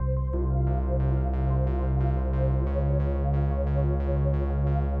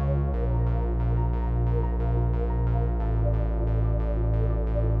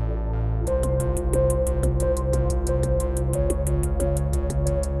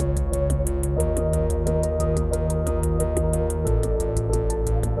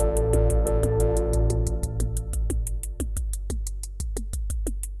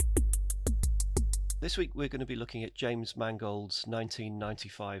This week we're going to be looking at James Mangold's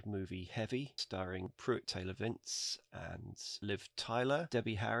 1995 movie Heavy, starring Pruitt Taylor Vince and Liv Tyler,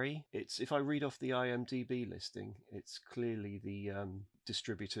 Debbie Harry. If I read off the IMDb listing, it's clearly the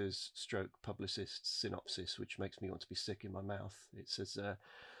distributor's stroke publicist's synopsis, which makes me want to be sick in my mouth. It says, the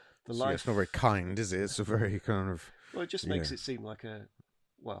life... it's not very kind, is it? It's a very kind of... Well, it just makes it seem like I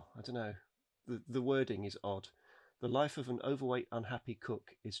don't know. The wording is odd. The life of an overweight, unhappy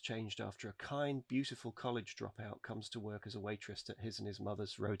cook is changed after a kind, beautiful college dropout comes to work as a waitress at his and his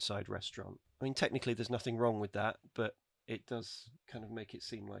mother's roadside restaurant. I mean, technically there's nothing wrong with that, but it does kind of make it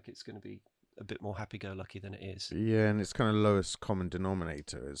seem like it's going to be a bit more happy-go-lucky than it is. Yeah, and it's kind of lowest common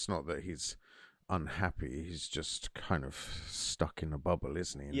denominator. It's not that he's unhappy, he's just kind of stuck in a bubble,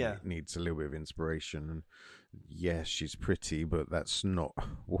 isn't he? And yeah. He needs a little bit of inspiration. And yes, she's pretty, but that's not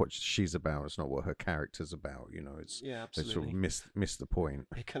what she's about. It's not what her character's about, you know. It's absolutely. They sort of miss the point.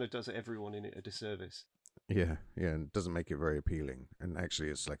 It kind of does everyone in it a disservice. Yeah, and it doesn't make it very appealing. And actually,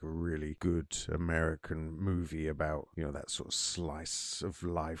 it's like a really good American movie about, you know, that sort of slice of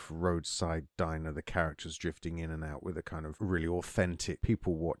life, roadside diner, the characters drifting in and out with a kind of really authentic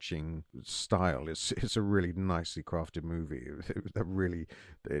people watching style. It's a really nicely crafted movie.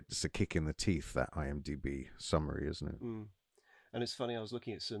 It's a kick in the teeth, that IMDb summary, isn't it? Mm. And it's funny, I was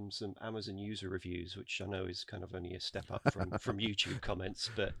looking at some Amazon user reviews, which I know is kind of only a step up from YouTube comments.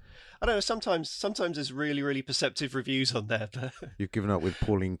 But I don't know, sometimes there's really, really perceptive reviews on there. But you've given up with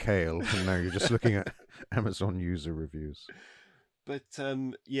Pauline Kael, and now you're just looking at Amazon user reviews. But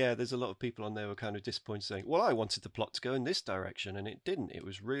there's a lot of people on there who are kind of disappointed, saying, well, I wanted the plot to go in this direction, and it didn't. It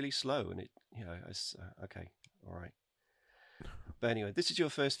was really slow, and okay, all right. But anyway, this is your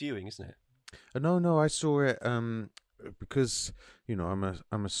first viewing, isn't it? No, I saw it... because, you know, I'm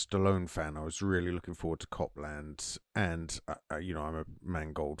a Stallone fan. I was really looking forward to Copland, and you know, I'm a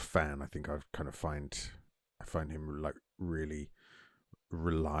Mangold fan. I think I find him like really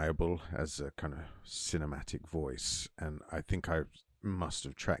reliable as a kind of cinematic voice, and I think I must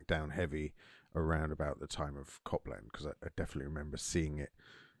have tracked down Heavy around about the time of Copland, because I definitely remember seeing it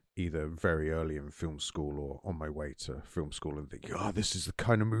either very early in film school or on my way to film school and thinking, this is the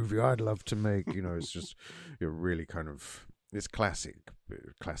kind of movie I'd love to make. You know, it's just really kind of, it's classic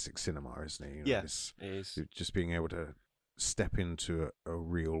cinema, isn't it? You know, yeah, it is. Just being able to step into a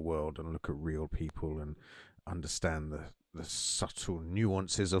real world and look at real people and understand the subtle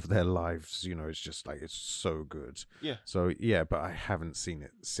nuances of their lives. You know, it's just like, it's so good. Yeah. So yeah, but I haven't seen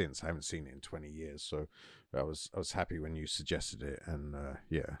it since. I haven't seen it in 20 years. So I was happy when you suggested it, and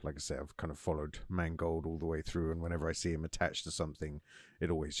like I say, I've kind of followed Mangold all the way through, and whenever I see him attached to something,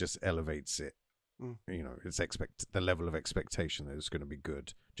 it always just elevates it. You know, it's the level of expectation that it's going to be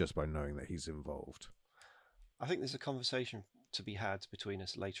good just by knowing that he's involved. I think there's a conversation to be had between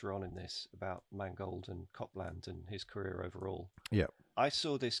us later on in this about Mangold and Copland and his career overall. Yeah. I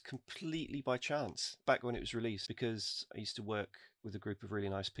saw this completely by chance back when it was released, because I used to work with a group of really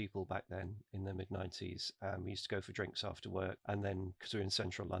nice people back then in the mid-90s. We used to go for drinks after work, and then because we're in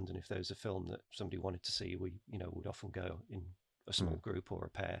central London, if there was a film that somebody wanted to see, we would often go in a small group or a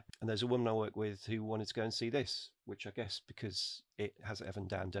pair. And there's a woman I work with who wanted to go and see this, which I guess because it has Evan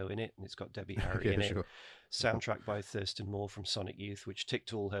Dando in it and it's got Debbie Harry in it, soundtrack by Thurston Moore from Sonic Youth, which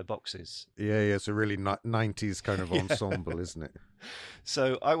ticked all her boxes. Yeah, it's a really 90s kind of ensemble, isn't it?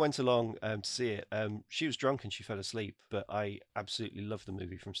 So I went along to see it. She was drunk and she fell asleep, but I absolutely loved the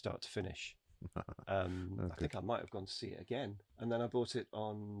movie from start to finish. I think I might have gone to see it again, and then I bought it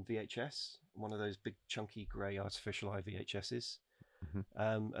on VHS, one of those big chunky grey artificial eye VHSs,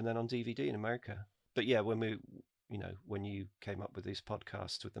 and then on DVD in America. But yeah, when you came up with this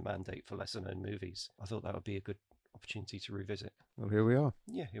podcast with the mandate for lesser known movies, I thought that would be a good opportunity to revisit. Well, here we are.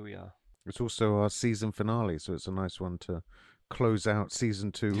 Yeah, here we are. It's also our season finale, so it's a nice one to close out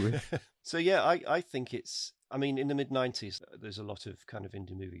season 2 with. So yeah, I think in the mid-90s, there's a lot of kind of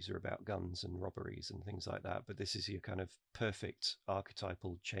indie movies that are about guns and robberies and things like that, but this is your kind of perfect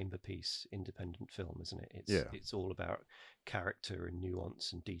archetypal chamber piece independent film, isn't it? It's all about character and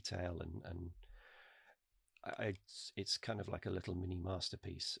nuance and detail, and it's kind of like a little mini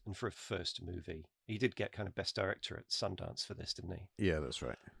masterpiece. And for a first movie, he did get kind of Best Director at Sundance for this, didn't he? Yeah, that's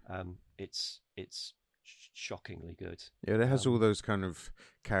right. It's shockingly good. Yeah, it has all those kind of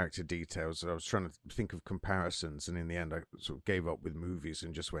character details. I was trying to think of comparisons, and in the end I sort of gave up with movies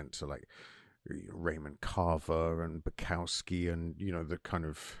and just went to like Raymond Carver and Bukowski and, you know, the kind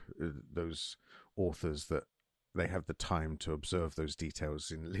of those authors that they have the time to observe those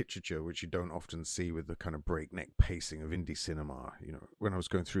details in literature, which you don't often see with the kind of breakneck pacing of indie cinema. You know, when I was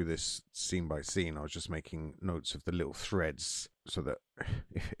going through this scene by scene, I was just making notes of the little threads so that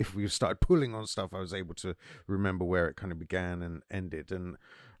if we started pulling on stuff, I was able to remember where it kind of began and ended. And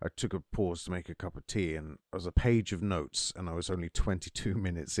I took a pause to make a cup of tea, and it was a page of notes, and I was only 22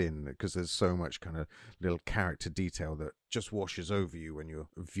 minutes in, because there's so much kind of little character detail that just washes over you when you're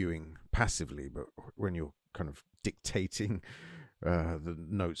viewing passively, but when you're kind of dictating the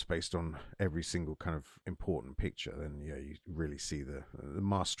notes based on every single kind of important picture, then yeah, you really see the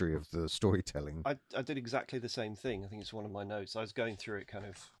mastery of the storytelling. I did exactly the same thing. I think it's one of my notes. I was going through it kind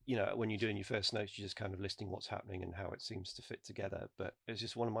of, when you're doing your first notes, you're just kind of listing what's happening and how it seems to fit together. But it's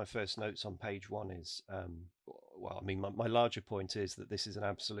just one of my first notes on page one is, my larger point is that this is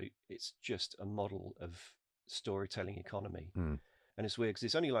it's just a model of storytelling economy. Mm. And it's weird because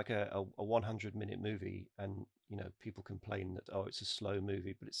it's only like a 100-minute movie, and people complain that it's a slow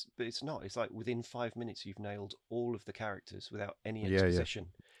movie, but it's not. It's like within 5 minutes you've nailed all of the characters without any exposition.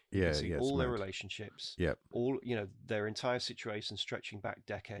 You can see all their relationships, all their entire situation stretching back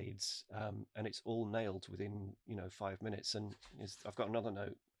decades, and it's all nailed within 5 minutes. And I've got another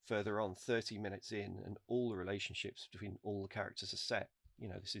note further on, 30 minutes in, and all the relationships between all the characters are set.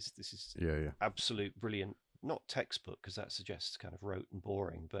 This is absolute brilliant. Not textbook, because that suggests kind of rote and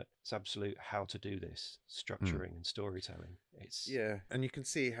boring, but it's absolute how to do this structuring and storytelling. And you can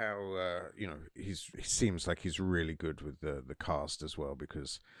see how he seems like he's really good with the cast as well,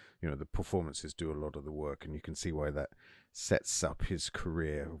 because the performances do a lot of the work, and you can see why that sets up his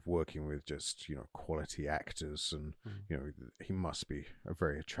career of working with just quality actors, and he must be a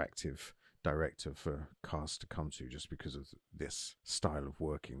very attractive director for cast to come to, just because of this style of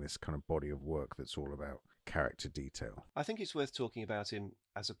working, this kind of body of work that's all about character detail. I think it's worth talking about him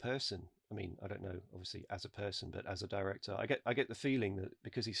as a person. I mean, I don't know, obviously, as a person, but as a director, I get the feeling that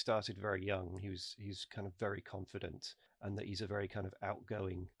because he started very young, he's kind of very confident, and that he's a very kind of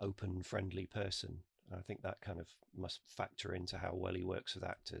outgoing, open, friendly person. And I think that kind of must factor into how well he works with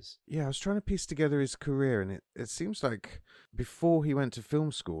actors. Yeah, I was trying to piece together his career, and it seems like before he went to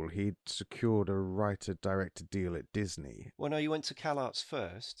film school, he'd secured a writer-director deal at Disney. Well, no, he went to CalArts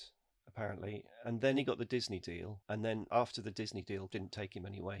first, apparently, and then he got the Disney deal, and then after the Disney deal didn't take him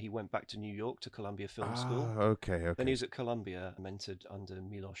anywhere, he went back to New York to Columbia Film School. Okay. Then he was at Columbia, mentored under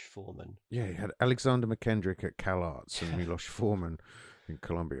Milos Forman. Yeah, he had Alexander McKendrick at CalArts and Milos Forman in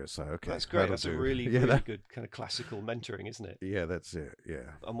Columbia. So okay, that's great. That's a really good kind of classical mentoring, isn't it? Yeah, that's it.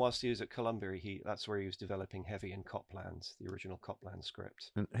 Yeah. And whilst he was at Columbia, that's where he was developing Heavy and Copland, the original Copland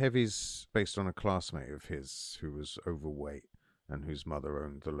script. And Heavy's based on a classmate of his who was overweight and whose mother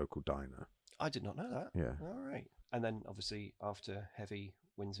owned the local diner. I did not know that. Yeah. All right. And then, obviously, after Heavy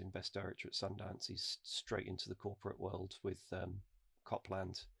wins in Best Director at Sundance, he's straight into the corporate world with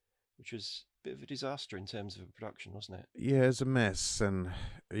Copland, which was a bit of a disaster in terms of a production, wasn't it? Yeah, it's a mess. And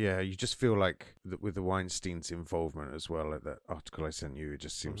yeah, you just feel like that with the Weinstein's involvement as well, like that article I sent you, it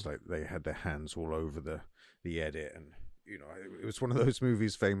just seems like they had their hands all over the edit. And it was one of those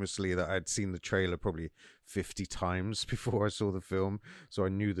movies famously that I'd seen the trailer probably 50 times before I saw the film. So I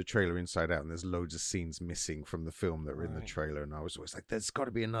knew the trailer inside out, and there's loads of scenes missing from the film that were in the trailer. And I was always like, there's got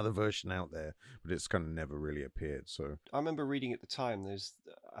to be another version out there, but it's kind of never really appeared. So I remember reading at the time,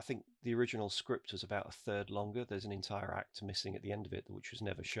 I think the original script was about a third longer. There's an entire act missing at the end of it, which was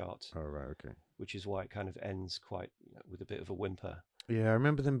never shot. Oh, right, okay. Which is why it kind of ends quite with a bit of a whimper. Yeah, I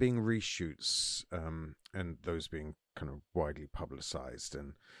remember them being reshoots, and those being kind of widely publicized.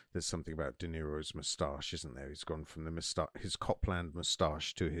 And there's something about De Niro's moustache, isn't there? He's gone from his Copland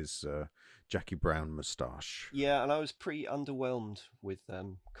moustache to his Jackie Brown moustache. Yeah, and I was pretty underwhelmed with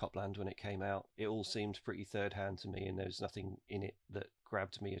Copland when it came out. It all seemed pretty third hand to me, and there was nothing in it that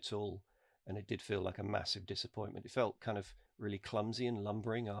grabbed me at all. And it did feel like a massive disappointment. It felt kind of really clumsy and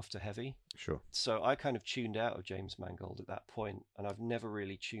lumbering after Heavy. Sure. So I kind of tuned out of James Mangold at that point, and I've never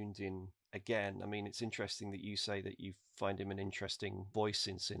really tuned in again. I mean, it's interesting that you say that you find him an interesting voice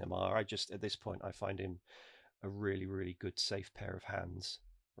in cinema. At this point, I find him a really, really good, safe pair of hands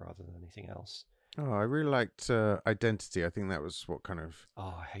rather than anything else. Oh, I really liked Identity. I think that was what kind of...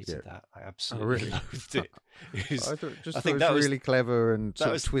 Oh, I hated that. I absolutely loathed it. I thought it was really clever and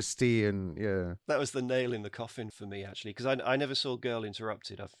sort of twisty, and yeah. That was the nail in the coffin for me, actually, because I never saw Girl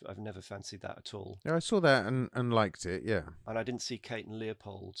Interrupted. I've never fancied that at all. Yeah, I saw that and liked it, yeah. And I didn't see Kate and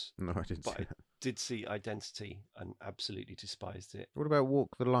Leopold. No, I didn't see it. I did see Identity and absolutely despised it. What about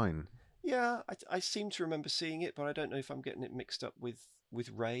Walk the Line? Yeah, I seem to remember seeing it, but I don't know if I'm getting it mixed up with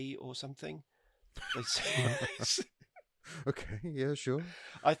Ray or something. Okay, yeah, sure.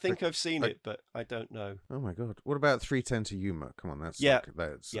 I think I've seen it, but I don't know. Oh my god! What about 3:10 to Yuma? Come on, that's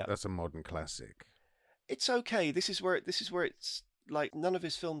a modern classic. It's okay. This is where it like none of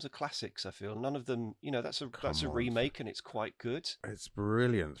his films are classics. I feel none of them. That's a Come on. remake, and it's quite good. It's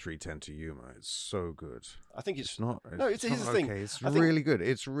brilliant. 3:10 to Yuma. It's so good. I think it's not. no. It's not the okay. thing. It's really good.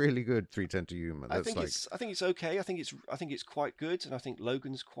 It's really good. 3:10 to Yuma. I think it's okay. I think it's quite good, and I think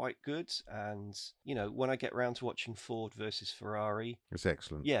Logan's quite good. And when I get round to watching Ford versus Ferrari, it's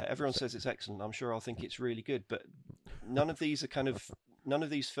excellent. Yeah, everyone says it's excellent. I'm sure I'll think it's really good, but none of these are none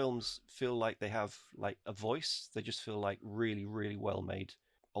of these films feel like they have like a voice. They just feel like really, really well made,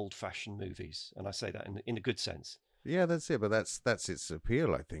 old fashioned movies, and I say that in a good sense. Yeah, that's it. But that's its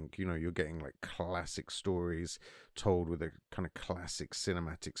appeal, I think. You're getting like classic stories told with a kind of classic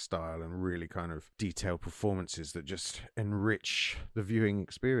cinematic style and really kind of detailed performances that just enrich the viewing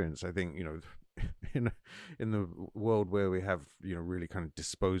experience. I think, in the world where we have, really kind of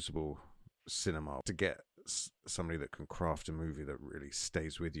disposable cinema, to get somebody that can craft a movie that really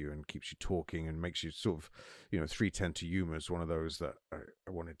stays with you and keeps you talking and makes you sort of 3:10 to Yuma is one of those that I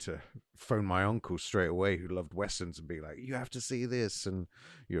wanted to phone my uncle straight away who loved westerns and be like, you have to see this. And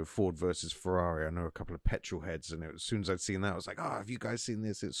Ford versus Ferrari, I know a couple of petrol heads, and as soon as I'd seen that I was like, have you guys seen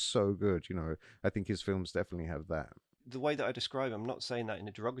this? It's so good. I think his films definitely have that. The way that I describe them, I'm not saying that in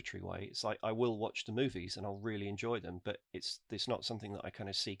a derogatory way. It's like I will watch the movies and I'll really enjoy them, but it's not something that I kind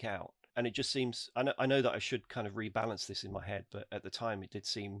of seek out. And it just seems, I know that I should kind of rebalance this in my head, but at the time it did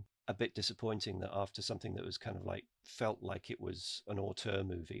seem a bit disappointing that after something that was kind of like, felt like it was an auteur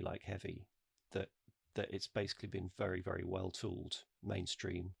movie, like Heavy, that it's basically been very, very well tooled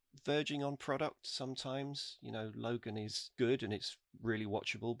mainstream, verging on product sometimes. Logan is good and it's really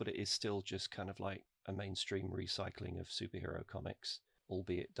watchable, but it is still just kind of like a mainstream recycling of superhero comics,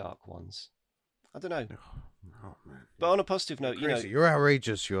 albeit dark ones. I don't know. Oh man! But on a positive note, you're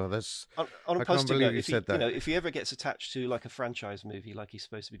outrageous. That's on a positive note. If he ever gets attached to like a franchise movie, like he's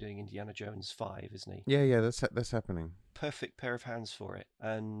supposed to be doing Indiana Jones 5, isn't he? Yeah, that's happening. Perfect pair of hands for it.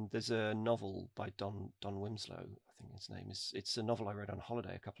 And there's a novel by Don Winslow, I think his name is. It's a novel I read on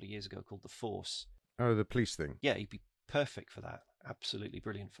holiday a couple of years ago called The Force. Oh, the police thing. Yeah, he'd be perfect for that. Absolutely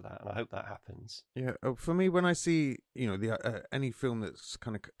brilliant for that, and I hope that happens. Yeah, for me, when I see the any film that's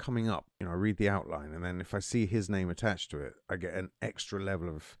kind of coming up, I read the outline, and then if I see his name attached to it, I get an extra level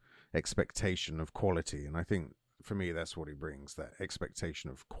of expectation of quality, and I think for me that's what he brings, that expectation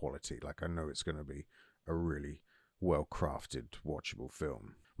of quality. Like I know it's going to be a really well crafted, watchable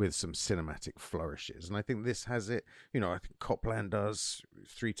film with some cinematic flourishes, and I think this has it. I think Copland does.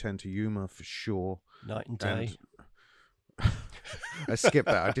 3:10 to Yuma for sure. Night and day. I skipped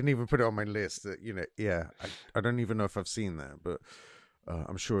that. I didn't even put it on my list. I don't even know if I've seen that, but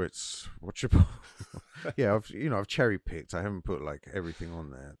I'm sure it's watchable. Yeah, I've cherry picked. I haven't put like everything on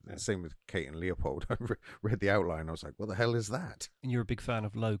there. Yeah. Same with Kate and Leopold. I read the outline. I was like, what the hell is that? And you're a big fan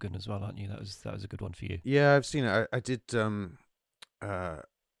of Logan as well, aren't you? That was a good one for you. Yeah, I've seen it. I did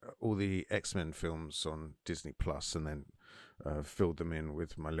all the X-Men films on Disney Plus, and then filled them in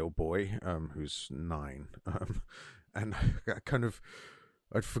with my little boy, who's 9. And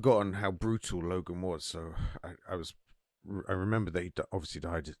I'd forgotten how brutal Logan was, so I remember that he obviously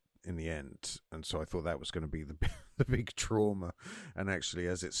died in the end, and so I thought that was going to be the big trauma. And actually,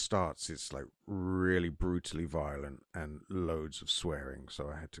 as it starts, it's like really brutally violent and loads of swearing. So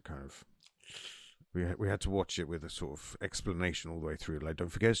I had to we had to watch it with a sort of explanation all the way through. Like, don't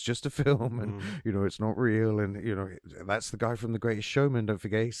forget, it's just a film, and it's not real, and that's the guy from The Greatest Showman. Don't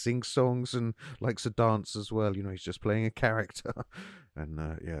forget, he sings songs and likes to dance as well. He's just playing a character, and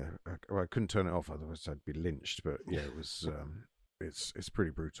I couldn't turn it off, otherwise I'd be lynched. But yeah, it was. It's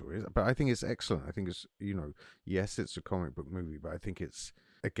pretty brutal, but I think it's excellent. I think it's yes, it's a comic book movie, but I think it's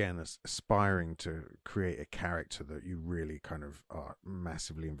again aspiring to create a character that you really kind of are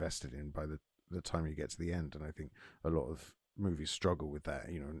massively invested in by the time you get to the end. And I think a lot of movies struggle with that,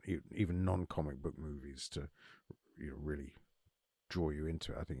 even non-comic book movies, to really draw you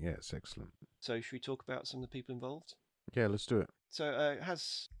into it. I think it's excellent. So should we talk about some of the people involved? Yeah, let's do it. So it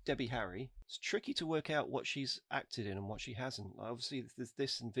has Debbie Harry. It's tricky to work out what she's acted in and what she hasn't. Obviously, there's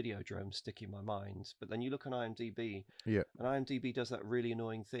this and Videodrome stick in my mind, but then you look on IMDb, and IMDb does that really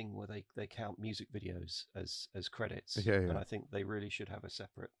annoying thing where they count music videos as credits, and I think they really should have a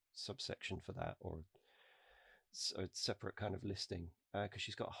separate subsection for that, or a separate kind of listing, because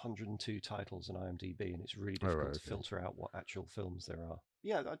she's got 102 titles on IMDb, and it's really difficult to filter out what actual films there are.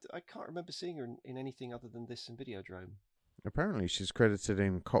 Yeah, I can't remember seeing her in anything other than this and Videodrome. Apparently, she's credited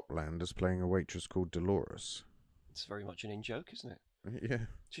in Copland as playing a waitress called Dolores. It's very much an in-joke, isn't it? Yeah.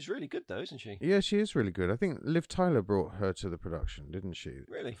 She's really good, though, isn't she? Yeah, she is really good. I think Liv Tyler brought her to the production, didn't she?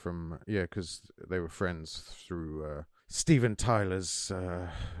 Really? Because they were friends through Steven Tyler's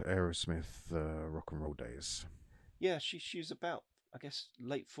Aerosmith rock and roll days. Yeah, she's about I guess,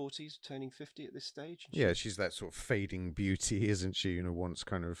 late 40s, turning 50 at this stage. Yeah, she's that sort of fading beauty, isn't she? You know, once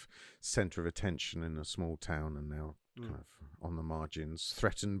kind of centre of attention in a small town, and now kind of on the margins,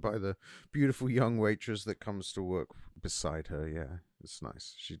 threatened by the beautiful young waitress that comes to work beside her. Yeah, it's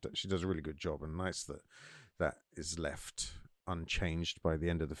nice. She does a really good job, and nice that is left unchanged by the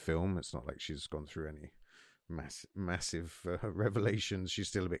end of the film. It's not like she's gone through any massive revelations. She's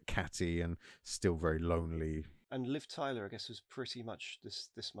still a bit catty and still very lonely. And Liv Tyler, I guess, was pretty much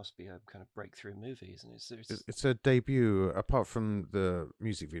this must be a kind of breakthrough movie, isn't it? It's a debut, apart from the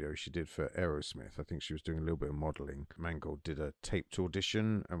music video she did for Aerosmith. I think she was doing a little bit of modelling. Mangold did a taped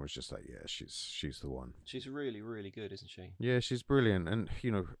audition and was just like, yeah, she's the one. She's really, really good, isn't she? Yeah, she's brilliant. And,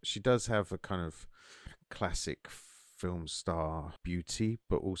 you know, she does have a kind of classic film star beauty,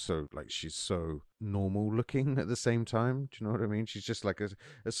 but also like she's so normal looking at the same time. Do you know what I mean? She's just like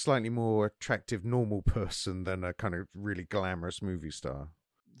a slightly more attractive normal person than a kind of really glamorous movie star.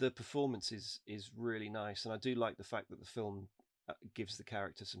 The performance is really nice, and I do like the fact that the film gives the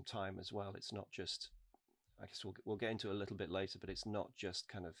character some time as well. It's not just, I guess we'll get into it a little bit later, but it's not just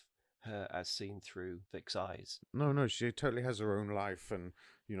kind of her as seen through Vic's eyes. No, she totally has her own life, and,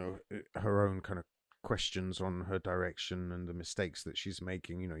 you know, her own kind of questions on her direction and the mistakes that she's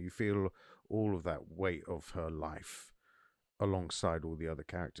making. You know, you feel all of that weight of her life alongside all the other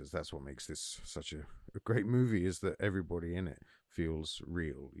characters. That's what makes this such a great movie, is that everybody in it feels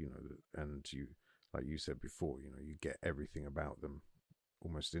real, you know, and you, like you said before, you know, you get everything about them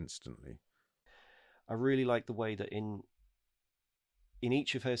almost instantly. I really like the way that in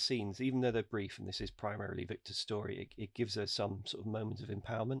each of her scenes, even though they're brief, and this is primarily Victor's story, it gives her some sort of moment of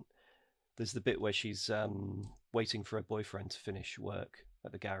empowerment. There's the bit where she's waiting for her boyfriend to finish work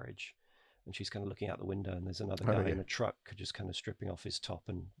at the garage, and she's kind of looking out the window, and there's another guy in a truck just kind of stripping off his top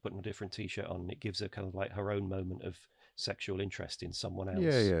and putting a different t-shirt on. And it gives her kind of like her own moment of sexual interest in someone else.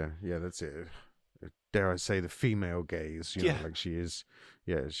 Yeah, that's it. Dare I say the female gaze, you know, like she is.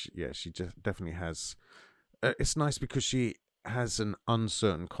 She just definitely has. It's nice because she has an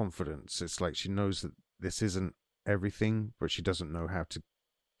uncertain confidence. It's like she knows that this isn't everything, but she doesn't know how to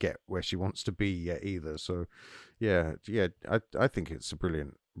get where she wants to be yet either. So I think it's a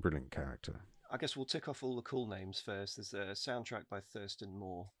brilliant character. I guess we'll tick off all the cool names first. There's a soundtrack by Thurston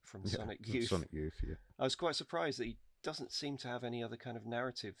Moore from Sonic Youth. Yeah. I was quite surprised that he doesn't seem to have any other kind of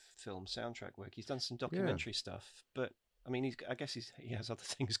narrative film soundtrack work. He's done some documentary stuff, but I mean, I guess he has other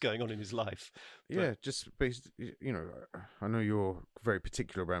things going on in his life. But... Yeah, just based, you know, I know you're very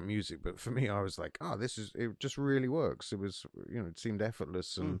particular about music, but for me, I was like, it just really works. It was, you know, it seemed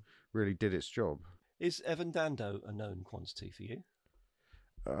effortless and really did its job. Is Evan Dando a known quantity for you?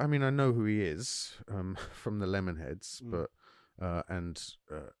 I mean, I know who he is from the Lemonheads, but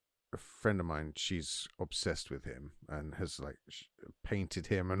a friend of mine, she's obsessed with him and has like painted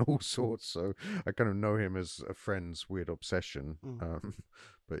him and all sorts. So I kind of know him as a friend's weird obsession.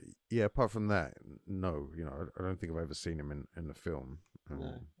 But yeah, apart from that, no, you know, I don't think I've ever seen him in the film.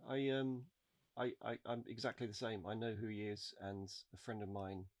 No, I'm exactly the same. I know who he is, and a friend of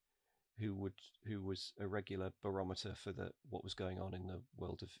mine who was a regular barometer for what was going on in the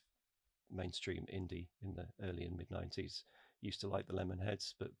world of mainstream indie in the early and mid 90s. Used to like the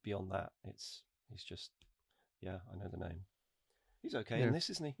Lemonheads, but beyond that, he's just, I know the name. He's okay in this,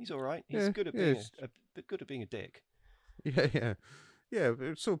 isn't he? He's all right. He's good at being good at being a dick. Yeah.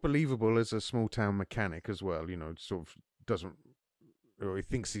 It's sort of believable as a small town mechanic as well. You know, sort of doesn't, or he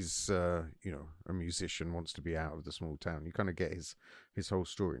thinks he's a musician, wants to be out of the small town. You kind of get his whole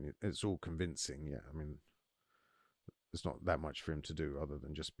story, and it's all convincing. Yeah, I mean, there's not that much for him to do other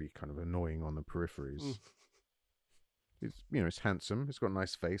than just be kind of annoying on the peripheries. He's handsome. He's got a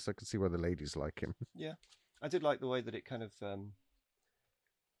nice face. I can see why the ladies like him. Yeah, I did like the way that it kind of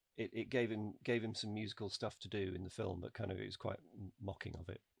it gave him some musical stuff to do in the film, but kind of it was quite mocking of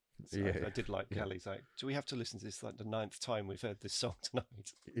it. So I did like Kelly's like, do we have to listen to this like the 9th time we've heard this song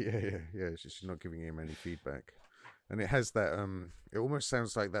tonight? Yeah. She's not giving him any feedback, and it has that. It almost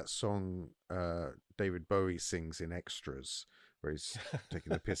sounds like that song David Bowie sings in Extras, where he's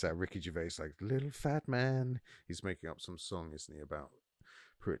taking the piss out of Ricky Gervais, like, little fat man. He's making up some song, isn't he, about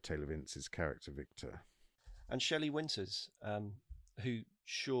Pruitt Taylor Vince's character, Victor. And Shelley Winters, who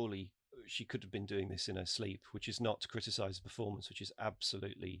surely she could have been doing this in her sleep, which is not to criticise the performance, which is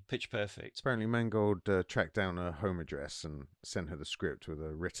absolutely pitch perfect. Apparently Mangold tracked down her home address and sent her the script with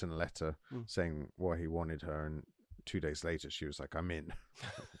a written letter saying why he wanted her, and 2 days later she was like, I'm in.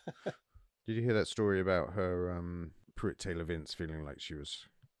 Did you hear that story about her... Pruitt Taylor Vince feeling like she was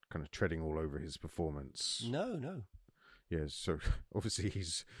kind of treading all over his performance? No. Yeah, so obviously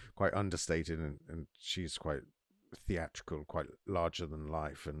he's quite understated and she's quite theatrical, quite larger than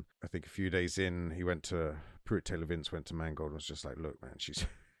life. And I think a few days in, Pruitt Taylor Vince went to Mangold and was just like, look, man, she's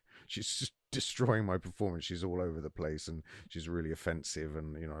just destroying my performance. She's all over the place and she's really offensive,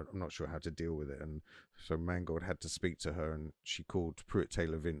 and I'm not sure how to deal with it. And so Mangold had to speak to her, and she called Pruitt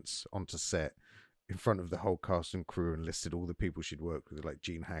Taylor Vince onto set in front of the whole cast and crew and listed all the people she'd worked with, like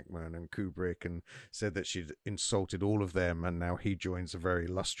Gene Hackman and Kubrick, and said that she'd insulted all of them, and now he joins a very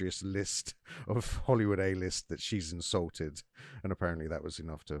illustrious list of Hollywood A-list that she's insulted. And apparently that was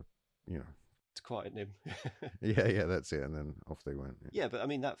enough to to quieten him. yeah, that's it. And then off they went. Yeah, but I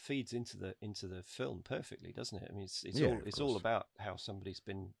mean that feeds into the film perfectly, doesn't it? I mean, it's all about how somebody's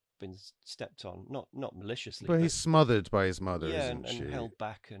been stepped on, not maliciously, but he's smothered by his mother, yeah, isn't she? and held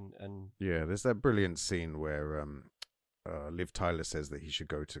back, and yeah. There's that brilliant scene where Liv Tyler says that he should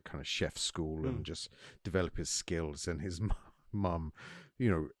go to kind of chef school and just develop his skills, and his mum,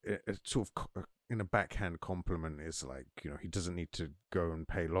 sort of in a backhand compliment is like, he doesn't need to go and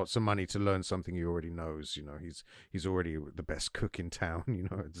pay lots of money to learn something he already knows. He's already the best cook in town.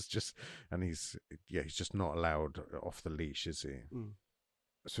 It's just, and he's just not allowed off the leash, is he?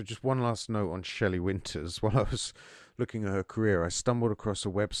 So just one last note on Shelley Winters. While I was looking at her career, I stumbled across a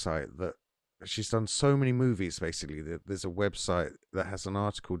website that she's done so many movies, basically. There's a website that has an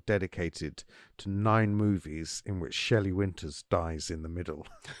article dedicated to 9 movies in which Shelley Winters dies in the middle.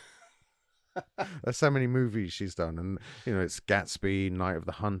 That's how many movies she's done. And, it's Gatsby, Night of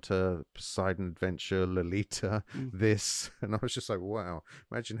the Hunter, Poseidon Adventure, Lolita, this. And I was just like, wow,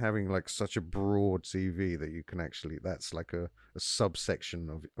 imagine having like such a broad CV that you can actually, that's like a subsection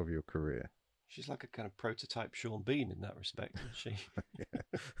of your career. She's like a kind of prototype Sean Bean in that respect, isn't she? Yeah.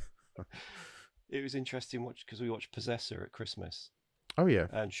 It was interesting because we watched Possessor at Christmas. Oh, yeah.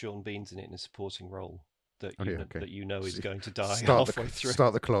 And Sean Bean's in it in a supporting role that is So going to die halfway through.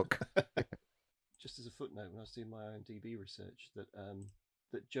 Start the clock. Just as a footnote, when I was doing my IMDb research,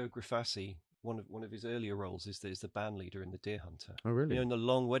 that Joe Grafassi, one of his earlier roles is the band leader in The Deer Hunter. Oh, really? In the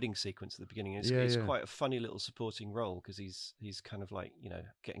long wedding sequence at the beginning. It's quite a funny little supporting role because he's kind of like,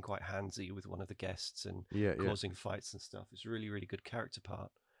 getting quite handsy with one of the guests and causing fights and stuff. It's a really, really good character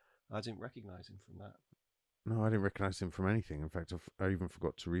part. I didn't recognise him from that. No, I didn't recognise him from anything. In fact, I even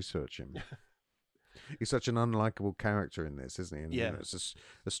forgot to research him. He's such an unlikable character in this, isn't he? And, yeah. It's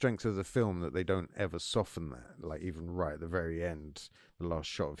the strength of the film that they don't ever soften that. Like, even right at the very end, the last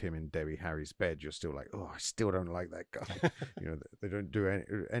shot of him in Debbie Harry's bed, you're still like, oh, I still don't like that guy. They don't do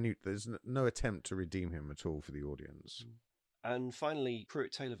any there's no attempt to redeem him at all for the audience. And finally,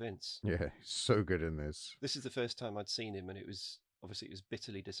 Pruitt Taylor Vince. Yeah, he's so good in this. This is the first time I'd seen him, and it was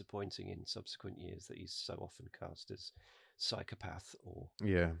bitterly disappointing in subsequent years that he's so often cast as psychopath or...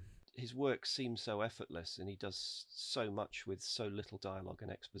 Yeah. His work seems so effortless, and he does so much with so little dialogue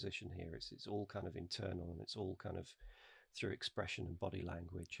and exposition here. It's all kind of internal, and it's all kind of through expression and body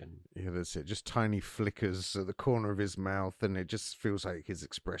language. And yeah, that's it. Just tiny flickers at the corner of his mouth, and it just feels like his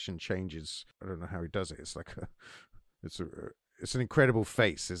expression changes. I don't know how he does it. It's like it's an incredible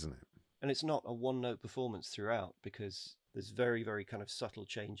face, isn't it? And it's not a one-note performance throughout, because there's very, very kind of subtle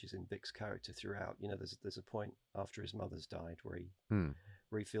changes in Vic's character throughout. There's a point after his mother's died where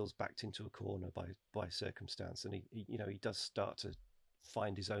he feels backed into a corner by circumstance, and he does start to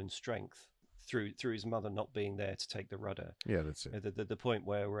find his own strength through his mother not being there to take the rudder. Yeah, that's it. The point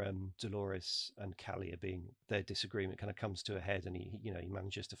where Dolores and Callie their disagreement kind of comes to a head, and he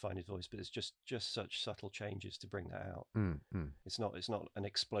manages to find his voice, but it's just such subtle changes to bring that out. It's not an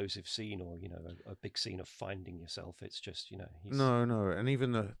explosive scene or a big scene of finding yourself. It's just no, and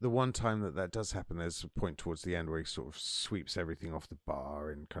even the one time that does happen, there's a point towards the end where he sort of sweeps everything off the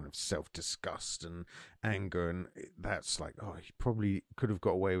bar in kind of self-disgust and anger, and that's like, oh, he probably could have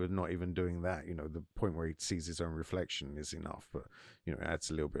got away with not even doing that. The point where he sees his own reflection is enough, but it adds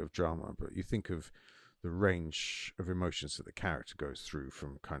a little bit of drama. But you think of the range of emotions that the character goes through,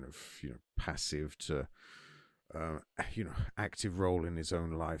 from kind of passive to active role in his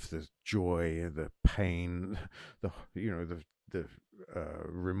own life, the joy, the pain, the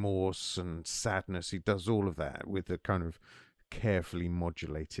remorse and sadness. He does all of that with a kind of carefully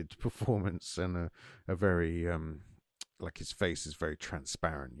modulated performance, and a very like, his face is very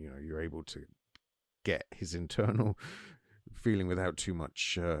transparent. You're able to get his internal feeling without too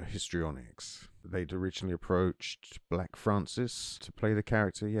much histrionics. They'd originally approached Black Francis to play the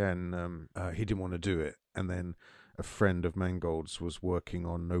character, and he didn't want to do it. And then a friend of Mangold's was working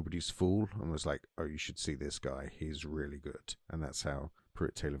on Nobody's Fool and was like, oh, you should see this guy. He's really good. And that's how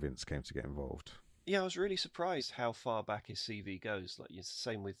Pruitt Taylor Vince came to get involved. Yeah, I was really surprised how far back his CV goes. Like, it's the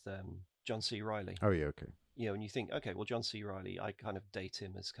same with John C. Reilly. Oh, yeah, okay. and you think, okay, well, John C. Reilly, I kind of date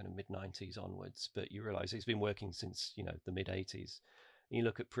him as kind of mid-90s onwards, but you realise he's been working since, the mid-80s. And you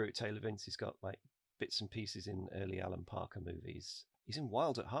look at Pruitt Taylor Vince, he's got like bits and pieces in early Alan Parker movies. He's in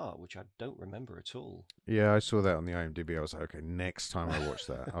Wild at Heart, which I don't remember at all. Yeah, I saw that on the IMDb. I was like, okay, next time I watch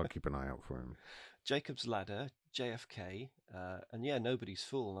that, I'll keep an eye out for him. Jacob's Ladder, JFK, and yeah, Nobody's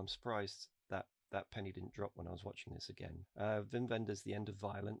Fool. I'm surprised that penny didn't drop when I was watching this again. Wim Wenders' The End of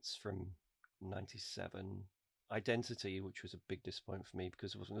Violence from 97. Identity, which was a big disappointment for me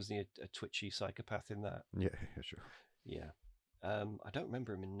because wasn't he a twitchy psychopath in that? Yeah, sure. Yeah. I don't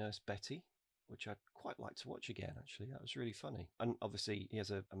remember him in Nurse Betty, which I'd quite like to watch again, actually. That was really funny. And obviously, he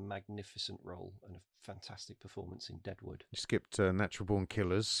has a magnificent role and a fantastic performance in Deadwood. You skipped Natural Born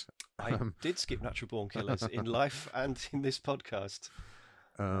Killers. I did skip Natural Born Killers in life and in this podcast.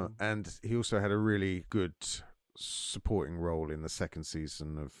 And he also had a really good supporting role in the second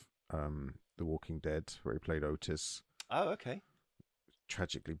season of The Walking Dead, where he played Otis. Oh, okay.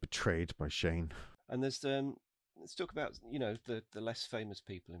 Tragically betrayed by Shane. And there's let's talk about the less famous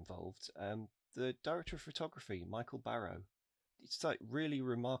people involved. The director of photography, Michael Barrow. It's like really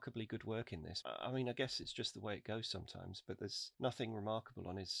remarkably good work in this. I mean, I guess it's just the way it goes sometimes, but there's nothing remarkable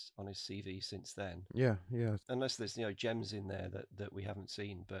on his CV since then. Yeah. Unless there's gems in there that we haven't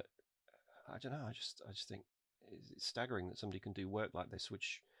seen, but I don't know. I just think it's staggering that somebody can do work like this,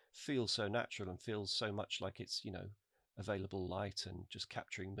 which feels so natural and feels so much like it's available light and just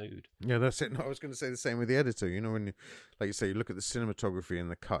capturing mood. Yeah, that's it. No, I was going to say the same with the editor. When, like you say, you look at the cinematography and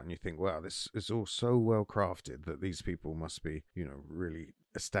the cut and you think, wow, this is all so well crafted that these people must be, really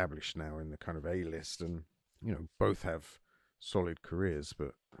established now in the kind of A-list and, both have solid careers,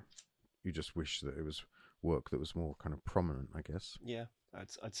 but you just wish that it was work that was more kind of prominent, I guess. Yeah,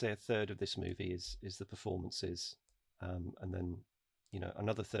 I'd say a third of this movie is the performances, and then,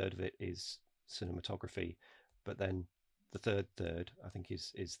 another third of it is cinematography, but then the third, I think,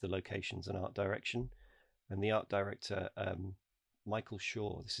 is the locations and art direction. And the art director, Michael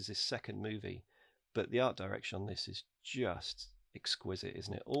Shaw, this is his second movie, but the art direction on this is just exquisite,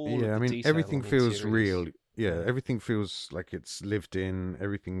 isn't it? Everything feels real. Yeah, everything feels like it's lived in.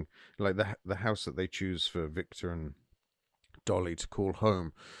 Everything, like the house that they choose for Victor and Dolly to call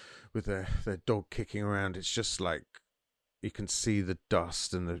home with their dog kicking around. It's just like you can see the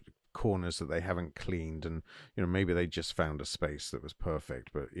dust and the corners that they haven't cleaned, and maybe they just found a space that was perfect,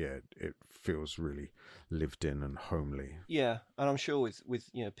 but yeah, it feels really lived in and homely. Yeah, and I'm sure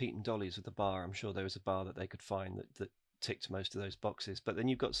with Pete and Dolly's with the bar, I'm sure there was a bar that they could find that ticked most of those boxes. But then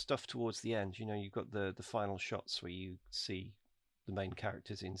you've got stuff towards the end, you've got the final shots where you see the main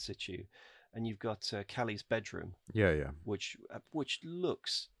characters in situ, and you've got Callie's bedroom, which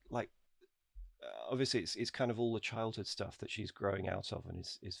looks like, obviously it's kind of all the childhood stuff that she's growing out of and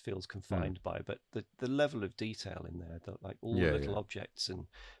is feels confined by, but the level of detail in there, like all the little objects and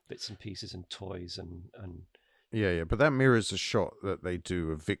bits and pieces and toys and yeah, but that mirrors a shot that they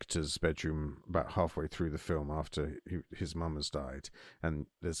do of Victor's bedroom about halfway through the film after his mum has died, and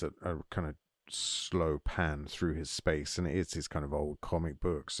there's a kind of slow pan through his space, and it is his kind of old comic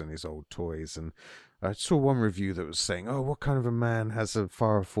books and his old toys. And I saw one review that was saying, oh, what kind of a man has a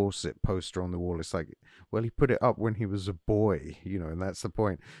Farrah Fawcett poster on the wall? It's like, well, he put it up when he was a boy, and that's the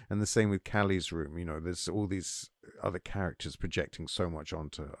point. And the same with Callie's room, there's all these other characters projecting so much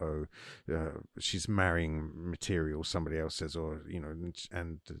onto, she's marrying material, somebody else says, or,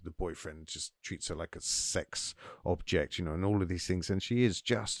 and the boyfriend just treats her like a sex object, and all of these things. And she is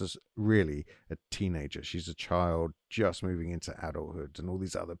just as really a teenager. She's a child just moving into adulthood, and all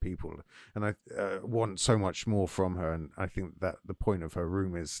these other people. And I want so much more from her. And I think that the point of her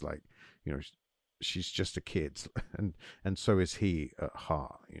room is like, she's just a kid, and so is he at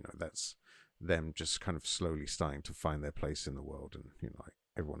heart. That's them just kind of slowly starting to find their place in the world, and like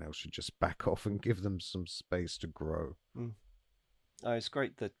everyone else should just back off and give them some space to grow. Oh, it's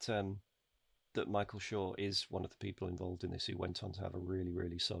great that that Michael Shaw is one of the people involved in this who went on to have a really,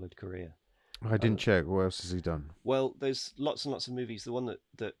 really solid career. I didn't check. What else has he done? Well, there's lots and lots of movies. The one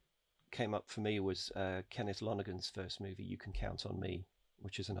that came up for me was Kenneth Lonergan's first movie, You Can Count on Me,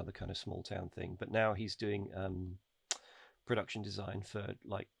 which is another kind of small town thing. But now he's doing production design for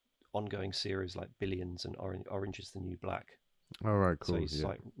like ongoing series like Billions and Orange is the New Black. All right, cool. So he's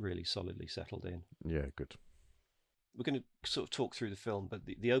like really solidly settled in. Yeah, good. We're going to sort of talk through the film, but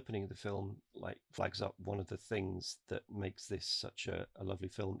the opening of the film like flags up one of the things that makes this such a lovely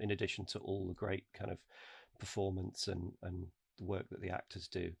film, in addition to all the great kind of performance and the work that the actors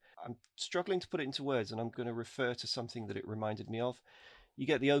do. I'm struggling to put it into words, and I'm going to refer to something that it reminded me of. You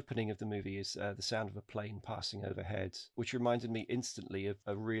get the opening of the movie is the sound of a plane passing overhead, which reminded me instantly of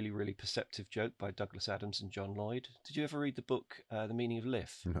a really, really perceptive joke by Douglas Adams and John Lloyd. Did you ever read the book, The Meaning of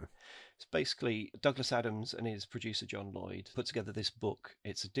Life? No. It's basically Douglas Adams and his producer John Lloyd put together this book.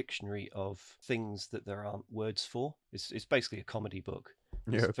 It's a dictionary of things that there aren't words for. It's basically a comedy book.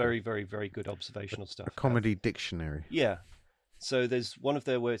 It's very, very, very good observational stuff. A comedy dictionary. Yeah. So there's one of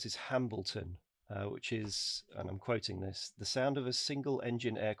their words is Hambleton, which is, and I'm quoting this, the sound of a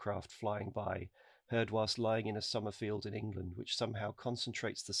single-engine aircraft flying by, heard whilst lying in a summer field in England, which somehow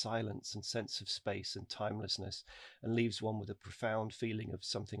concentrates the silence and sense of space and timelessness and leaves one with a profound feeling of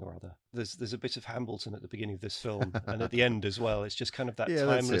something or other. There's a bit of Hambleton at the beginning of this film and at the end as well. It's just kind of that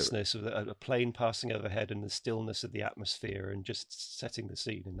timelessness of a plane passing overhead and the stillness of the atmosphere and just setting the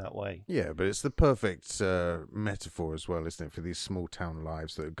scene in that way. Yeah, but it's the perfect metaphor as well, isn't it, for these small town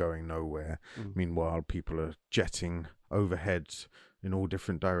lives that are going nowhere. Meanwhile, people are jetting overhead in all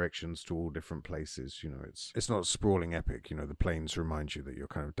different directions to all different places. You know, it's not a sprawling epic. You know, the planes remind you that you're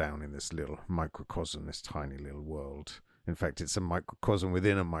kind of down in this little microcosm, this tiny little world. In fact, it's a microcosm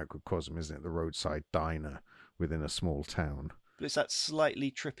within a microcosm, isn't it? The roadside diner within a small town. But it's that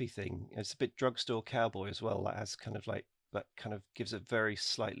slightly trippy thing. It's a bit Drugstore Cowboy as well. That has kind of like, that kind of gives a very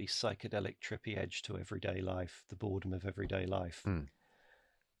slightly psychedelic, trippy edge to everyday life, the boredom of everyday life.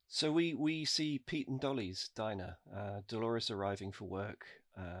 So we see Pete and Dolly's diner. Dolores arriving for work.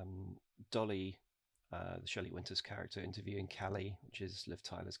 Dolly, the Shelley Winters character, interviewing Callie, which is Liv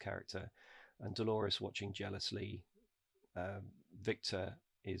Tyler's character, and Dolores watching jealously. Victor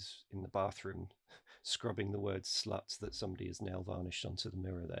is in the bathroom scrubbing the word sluts that somebody has nail varnished onto the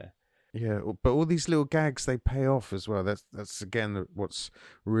mirror there. Yeah, but all these little gags, they pay off as well. That's again what's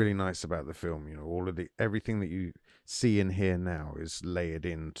really nice about the film. You know, all of everything that you see and hear now is layered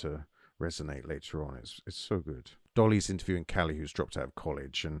in to resonate later on. It's so good. Dolly's interviewing Callie, who's dropped out of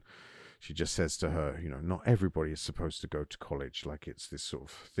college, and she just says to her, you know, not everybody is supposed to go to college. Like it's this sort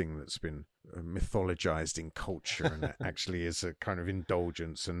of thing that's been mythologized in culture, and it actually is a kind of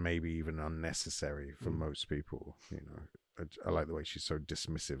indulgence and maybe even unnecessary for most people. You know, I like the way she's so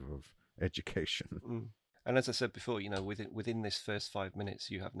dismissive of education. And as I said before, you know, within this first 5 minutes,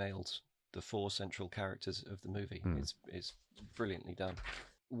 you have nailed the 4 central characters of the movie. It's brilliantly done.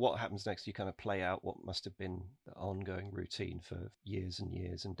 What happens next? You kind of play out what must have been the ongoing routine for years and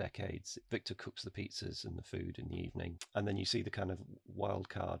years and decades. Victor cooks the pizzas and the food in the evening, and then you see the kind of wild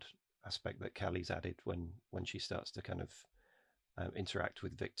card aspect that Callie's added when she starts to kind of interact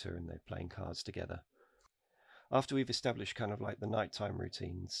with Victor and they're playing cards together. After we've established kind of like the nighttime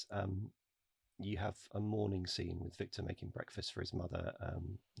routines, you have a morning scene with Victor making breakfast for his mother,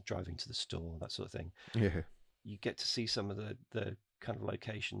 driving to the store, that sort of thing. Yeah. You get to see some of the kind of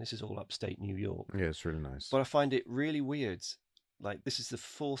location. This is all upstate New York. Yeah, it's really nice. But I find it really weird. Like, this is the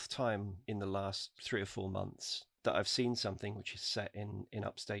 4th time in the last 3 or 4 months that I've seen something which is set in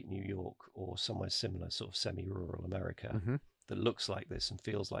upstate New York or somewhere similar, sort of semi-rural America. That looks like this and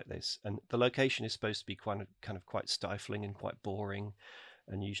feels like this, and the location is supposed to be kind of quite stifling and quite boring,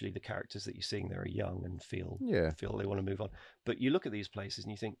 and usually the characters that you're seeing there are young and feel they want to move on. But you look at these places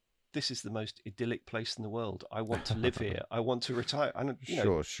and you think, this is the most idyllic place in the world. I want to live here. I want to retire. And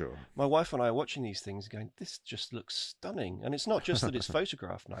Sure. My wife and I are watching these things, going, this just looks stunning. And it's not just that it's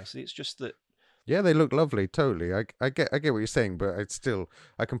photographed nicely; it's just that. Yeah, they look lovely. Totally. I get what you're saying, but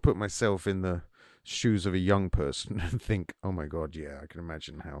I can put myself in the shoes of a young person and think, oh my God, yeah, I can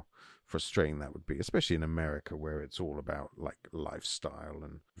imagine how frustrating that would be, especially in America where it's all about like lifestyle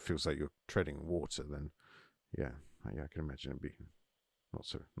and it feels like you're treading water. Then, yeah, I can imagine it be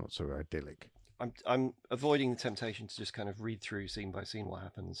not so idyllic. I'm avoiding the temptation to just kind of read through scene by scene what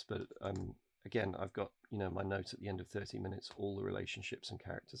happens, but again, I've got my note at the end of 30 minutes. All the relationships and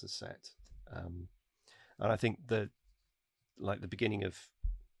characters are set, and I think the beginning of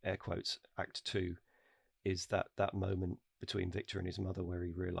air quotes Act 2 is that moment between Victor and his mother where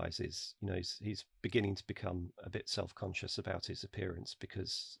he realizes he's beginning to become a bit self-conscious about his appearance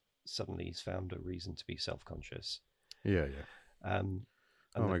because suddenly he's found a reason to be self-conscious. Yeah.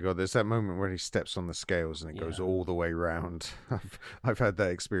 Oh my God, there's that moment where he steps on the scales and it goes all the way round. I've had that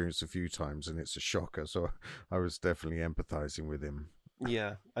experience a few times and it's a shocker, so I was definitely empathizing with him.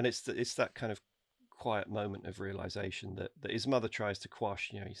 Yeah, and it's that kind of quiet moment of realization that his mother tries to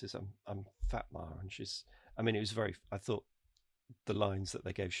quash. He says, I'm fat, Ma, and it was I thought the lines that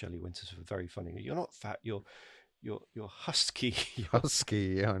they gave Shelley Winters were very funny. You're not fat, you're husky.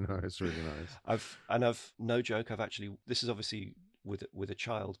 Husky, yeah, I know, it's really nice. I've no joke, this is obviously with a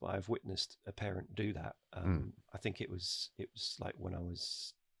child, but I've witnessed a parent do that. I think it was like when I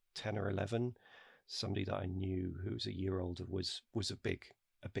was 10 or 11. somebody that I knew who was a year older was a big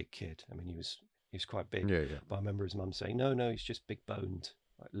kid. I mean, he was quite big. Yeah, yeah. But I remember his mum saying, "No, no, he's just big boned,"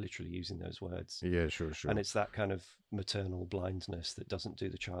 like literally using those words. Yeah, sure, sure. And it's that kind of maternal blindness that doesn't do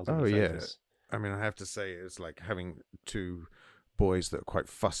the child Oh, any yeah. favors. I mean, I have to say, it's like having two boys that are quite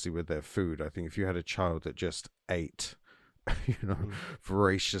fussy with their food. I think if you had a child that just ate,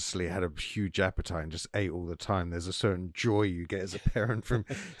 voraciously, had a huge appetite and just ate all the time, there's a certain joy you get as a parent from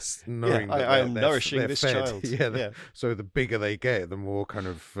knowing that I am nourishing they're this fed. child. Yeah. So the bigger they get, the more kind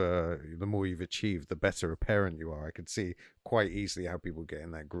of the more you've achieved, the better a parent you are. I could see quite easily how people get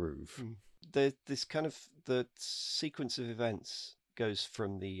in that groove. This kind of the sequence of events goes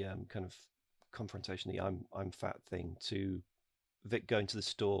from the kind of confrontation, the I'm fat thing, to Vic going to the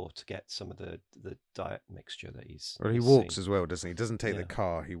store to get some of the diet mixture that Well, he he's walks seen. as well, doesn't he? He doesn't take the Yeah.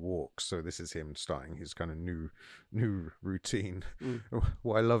 car, he walks. So this is him starting his kind of new routine. Mm.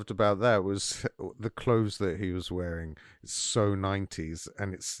 What I loved about that was the clothes that he was wearing. It's so 90s,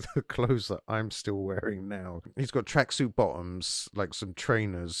 and it's the clothes that I'm still wearing now. He's got tracksuit bottoms, like some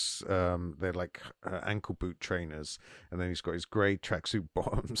trainers. They're like ankle boot trainers, and then he's got his grey tracksuit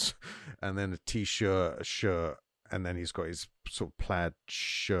bottoms, and then a t-shirt, a shirt, and then he's got his sort of plaid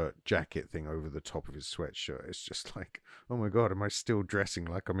shirt jacket thing over the top of his sweatshirt. It's just like, oh my God, am I still dressing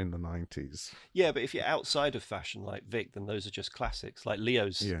like I'm in the 90s? Yeah, but if you're outside of fashion like Vic, then those are just classics. Like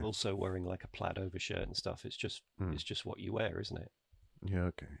Leo's Yeah. also wearing like a plaid overshirt and stuff. It's just what you wear, isn't it? Yeah,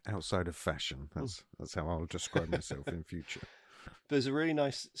 okay. Outside of fashion. That's how I'll describe myself in future. There's a really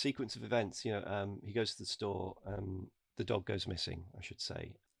nice sequence of events. He goes to the store. The dog goes missing, I should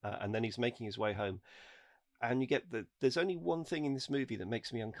say, and then he's making his way home. And you get there's only one thing in this movie that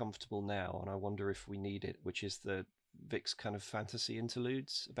makes me uncomfortable now, and I wonder if we need it, which is the Vic's kind of fantasy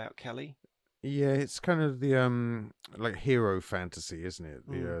interludes about Kelly. Yeah, it's kind of the like hero fantasy, isn't it?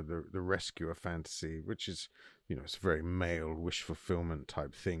 The rescuer fantasy, which is, it's a very male wish fulfillment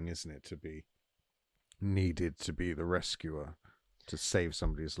type thing, isn't it? To be needed to be the rescuer to save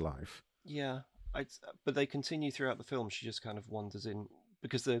somebody's life. Yeah, but they continue throughout the film. She just kind of wanders in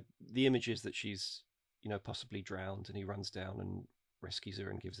because the images that she's possibly drowned, and he runs down and rescues her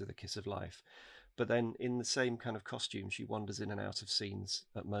and gives her the kiss of life. But then in the same kind of costume, she wanders in and out of scenes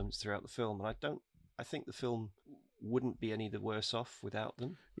at moments throughout the film, and I think the film wouldn't be any the worse off without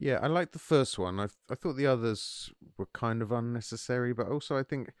them. Yeah, I liked the first one. I thought the others were kind of unnecessary, but also I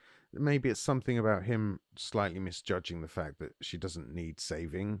think maybe it's something about him slightly misjudging the fact that she doesn't need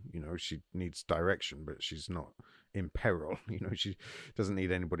saving. She needs direction, but she's not in peril. She doesn't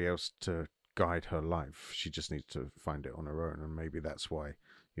need anybody else to guide her life. She just needs to find it on her own, and maybe that's why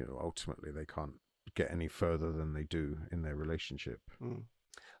ultimately they can't get any further than they do in their relationship.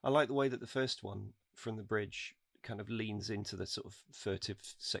 I like the way that the first one from the bridge kind of leans into the sort of furtive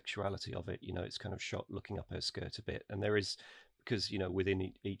sexuality of it. It's kind of shot looking up her skirt a bit, and there is, because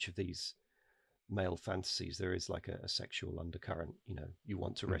within each of these male fantasies there is like a sexual undercurrent. You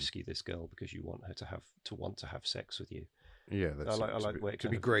want to rescue this girl because you want her to want to have sex with you. Yeah, that's I like the way it to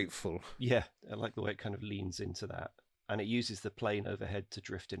be grateful. Yeah, I like the way it kind of leans into that, and it uses the plane overhead to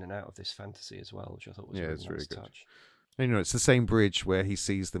drift in and out of this fantasy as well, which I thought was a really nice touch. And, it's the same bridge where he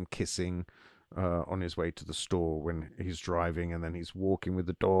sees them kissing on his way to the store when he's driving, and then he's walking with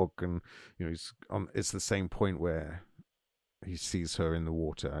the dog, and he's on. It's the same point where he sees her in the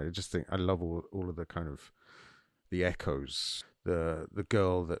water. I just think I love all of the kind of the echoes. The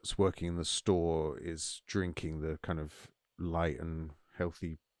girl that's working in the store is drinking the kind of light and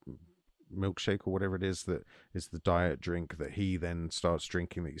healthy milkshake or whatever it is that is the diet drink that he then starts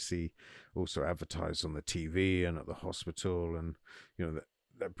drinking, that you see also advertised on the TV and at the hospital. And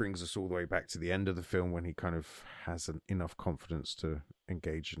that brings us all the way back to the end of the film when he kind of has enough confidence to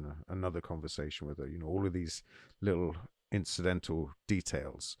engage in another conversation with her. All of these little incidental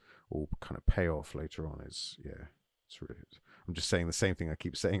details all kind of pay off later on. It's really, I'm just saying the same thing I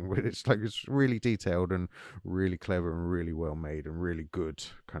keep saying, but it's like it's really detailed and really clever and really well made and really good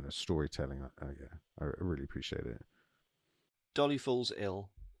kind of storytelling. I really appreciate it. Dolly falls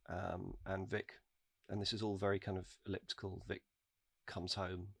ill, and Vic, and this is all very kind of elliptical. Vic comes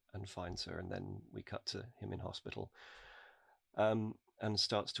home and finds her, and then we cut to him in hospital, and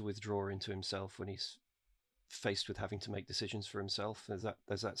starts to withdraw into himself when he's faced with having to make decisions for himself.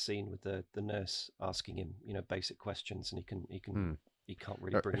 There's that scene with the nurse asking him, basic questions, and he can't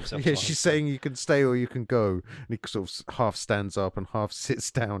really bring himself. Yeah, to she's saying you can stay or you can go, and he sort of half stands up and half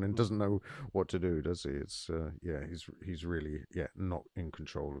sits down and doesn't know what to do, does he? It's he's really not in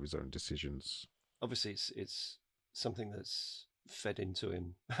control of his own decisions. Obviously, it's something that's fed into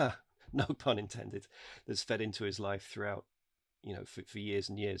him. No pun intended. That's fed into his life throughout for years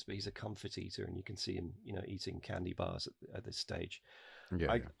and years, but he's a comfort eater, and you can see him, eating candy bars at this stage.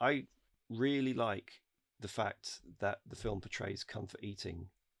 Yeah, I really like the fact that the film portrays comfort eating,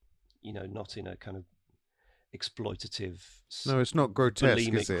 not in a kind of exploitative, no, it's not grotesque,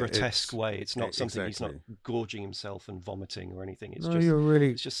 bulimic, is it? grotesque way. It's not something he's not Exactly. gorging himself and vomiting or anything. It's No, you're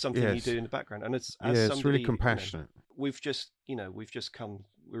really, it's just something you yes, do in the background. And it's yeah, as it's really somebody, compassionate. we've just come.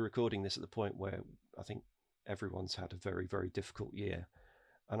 We're recording this at the point where I think everyone's had a very, very difficult year,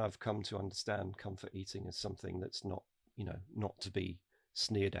 and I've come to understand comfort eating as something that's not, not to be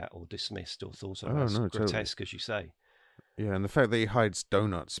sneered at or dismissed or thought of Oh as no, totally. grotesque, as you say. Yeah, and the fact that he hides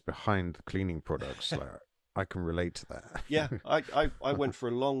donuts behind the cleaning products, like I can relate to that. Yeah, I went for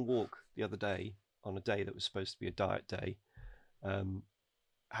a long walk the other day on a day that was supposed to be a diet day,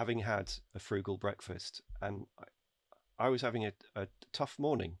 having had a frugal breakfast, and I was having a tough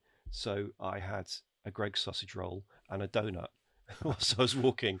morning, so I had a Greggs sausage roll and a donut whilst I was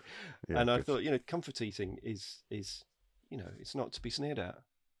walking, Yeah, and I good. thought, comfort eating is it's not to be sneered at.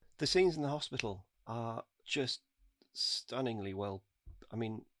 The scenes in the hospital are just stunningly well. I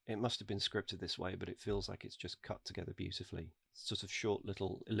mean, it must have been scripted this way, but it feels like it's just cut together beautifully. Sort of short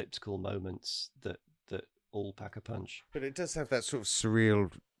little elliptical moments that all pack a punch. But it does have that sort of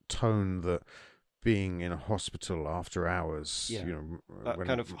surreal tone that being in a hospital after hours, Yeah. That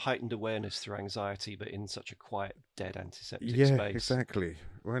kind of heightened awareness through anxiety, but in such a quiet, dead, antiseptic yeah, space. exactly.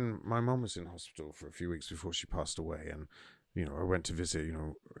 When my mum was in hospital for a few weeks before she passed away, and I went to visit,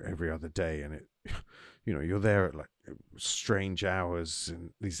 every other day, and it, you're there at like strange hours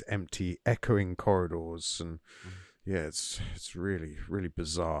in these empty, echoing corridors, and yeah, it's really, really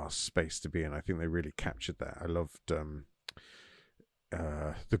bizarre space to be in. I think they really captured that. I loved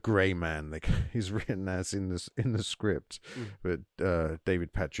the Grey Man. He's written as in the script, but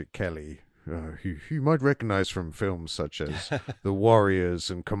David Patrick Kelly, who you might recognize from films such as The Warriors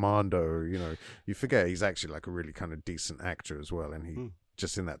and Commando. You forget he's actually like a really kind of decent actor as well, and he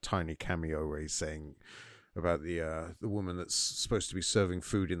just in that tiny cameo where he's saying about the woman that's supposed to be serving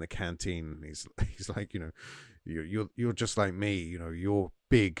food in the canteen. He's like, you're just like me. You're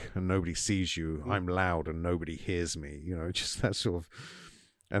big and nobody sees you. I'm loud and nobody hears me. Just that sort of.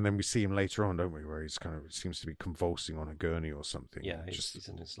 And then we see him later on, don't we, where he's kind of seems to be convulsing on a gurney or something. Yeah, he's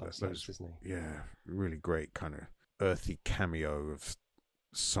in his last legs, isn't he? Yeah, really great kind of earthy cameo of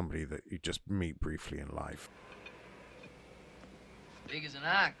somebody that you just meet briefly in life. Big as an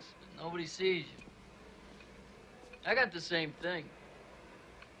ox, but nobody sees you. I got the same thing.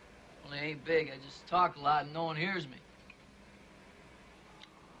 Only I ain't big. I just talk a lot and no one hears me.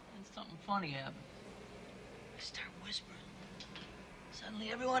 And something funny happens. I start whispering.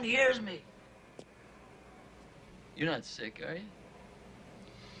 Suddenly everyone hears me. You're not sick, are you?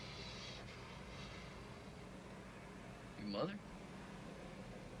 Your mother?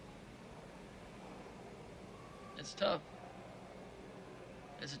 That's tough.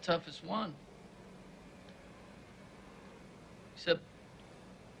 That's the toughest one. Except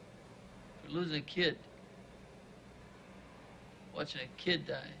for losing a kid. Watching a kid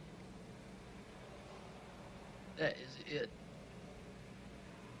die. That is it.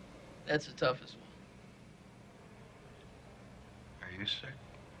 That's the toughest one. Are you sick?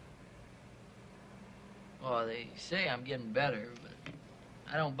 Well, they say I'm getting better, but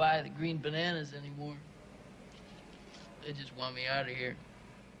I don't buy the green bananas anymore. They just want me out of here.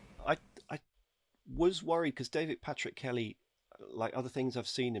 I was worried because David Patrick Kelly, like other things I've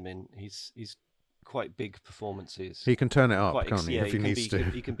seen him in, he's quite big performances. He can turn it up, Quite can't he? If he needs to.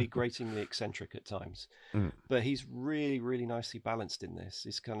 He can be gratingly eccentric at times, but he's really, really nicely balanced in this.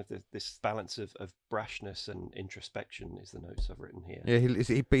 It's kind of this balance of brashness and introspection is the notes I've written here.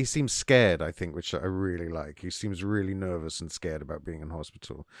 Yeah, but he seems scared, I think, which I really like. He seems really nervous and scared about being in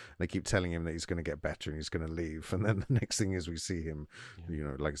hospital. They keep telling him that he's going to get better and he's going to leave, and then the next thing is we see him,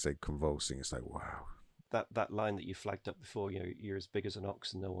 like I say, convulsing. It's like, wow. That line that you flagged up before, you're as big as an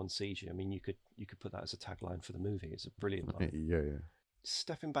ox and no one sees you. I mean, you could put that as a tagline for the movie. It's a brilliant line. Yeah.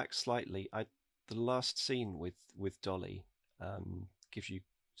 Stepping back slightly, the last scene with Dolly gives you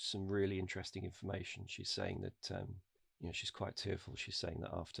some really interesting information. She's saying that she's quite tearful. She's saying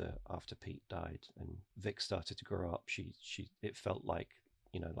that after Pete died and Vic started to grow up, it felt like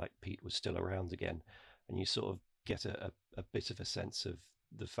like Pete was still around again, and you sort of get a bit of a sense of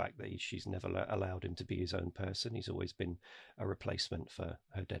the fact that she's never allowed him to be his own person. He's always been a replacement for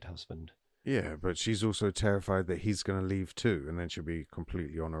her dead husband. Yeah, but she's also terrified that he's going to leave too, and then she'll be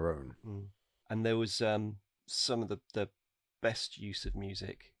completely on her own. And there was some of the best use of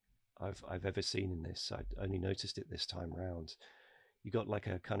music I've ever seen in this. I only noticed it this time round. You got like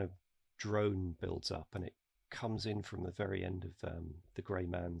a kind of drone builds up, and it comes in from the very end of the Grey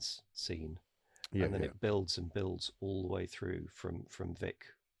Man's scene, Yeah, and then yeah. it builds and builds all the way through from Vic,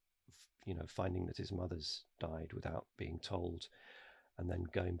 finding that his mother's died without being told, and then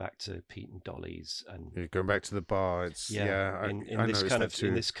going back to Pete and Dolly's, and Yeah, going back to the bar, it's I this noticed kind that of too.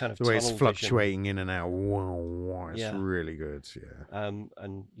 in this kind of The way it's tunnel fluctuating in and out, it's Yeah. really good. Yeah,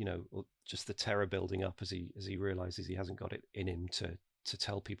 and just the terror building up as he realizes he hasn't got it in him to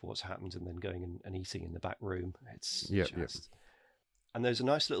tell people what's happened, and then going and eating in the back room. It's Yep, just And there's a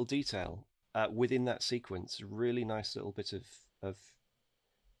nice little detail within that sequence, a really nice little bit of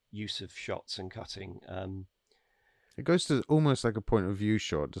use of shots and cutting. it goes to almost like a point of view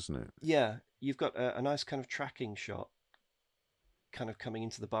shot, doesn't it? Yeah, you've got a nice kind of tracking shot kind of coming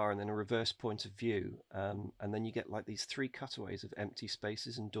into the bar, and then a reverse point of view, and then you get like these 3 cutaways of empty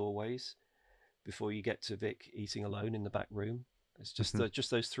spaces and doorways before you get to Vic eating alone in the back room. It's just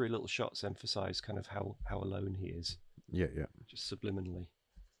just those 3 little shots emphasize kind of how alone he is, Yeah, yeah. just subliminally.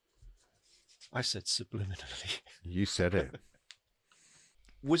 I said subliminally. You said it.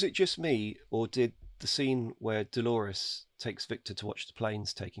 Was it just me, or did the scene where Dolores takes Victor to watch the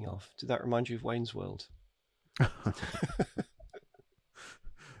planes taking off, did that remind you of Wayne's World?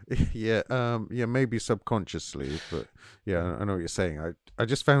 Yeah, maybe subconsciously, but yeah, I know what you're saying. I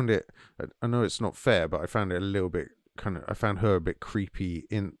just found it. I know it's not fair, but I found it a little bit I found her a bit creepy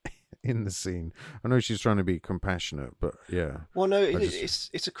in the scene. I know she's trying to be compassionate, but yeah. Well, no,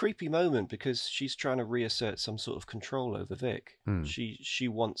 it's a creepy moment because she's trying to reassert some sort of control over Vic. She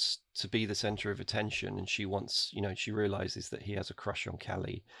wants to be the center of attention, and she wants, she realizes that he has a crush on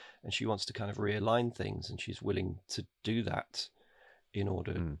Callie, and she wants to kind of realign things, and she's willing to do that in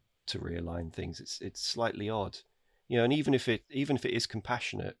order to realign things. It's slightly odd, and even if it is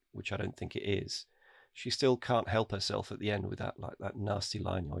compassionate, which I don't think it is, she still can't help herself at the end with that nasty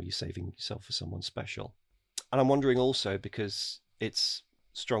line, "Are you saving yourself for someone special?" And I'm wondering also, because it's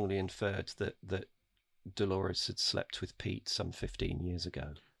strongly inferred that Dolores had slept with Pete some 15 years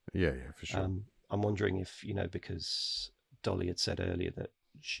ago. Yeah, for sure. I'm wondering if, because Dolly had said earlier that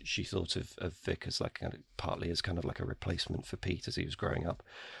she thought of Vic as partly as kind of like a replacement for Pete as he was growing up.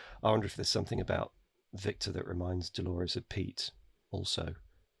 I wonder if there's something about Victor that reminds Dolores of Pete also.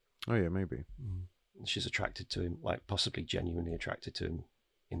 Oh yeah, maybe. She's attracted to him, possibly genuinely attracted to him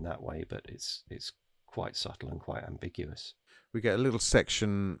in that way, but it's quite subtle and quite ambiguous. We get a little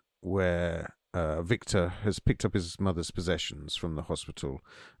section where Victor has picked up his mother's possessions from the hospital,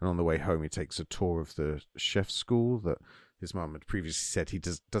 and on the way home he takes a tour of the chef's school that his mum had previously said he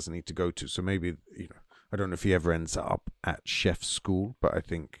doesn't need to go to. So maybe, I don't know if he ever ends up at chef's school, but I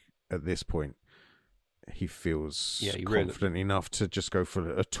think at this point he feels confident enough to just go for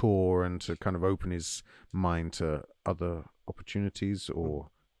a tour and to kind of open his mind to other opportunities,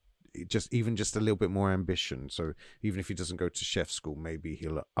 or just a little bit more ambition. So even if he doesn't go to chef school, maybe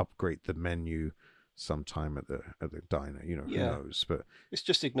he'll upgrade the menu sometime at the diner. Who knows? But it's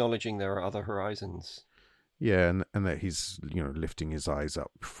just acknowledging there are other horizons. Yeah, and that he's lifting his eyes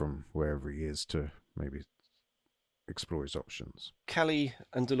up from wherever he is to maybe explore his options. Callie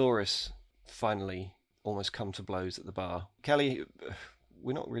and Dolores finally almost come to blows at the bar. Callie,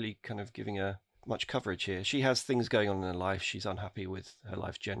 we're not really kind of giving her much coverage here. She has things going on in her life. She's unhappy with her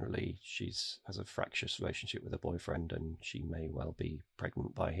life generally. Has a fractious relationship with her boyfriend, and she may well be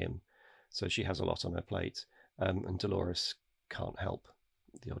pregnant by him. So she has a lot on her plate. And Dolores can't help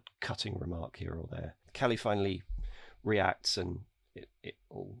the odd cutting remark here or there. Callie finally reacts, and it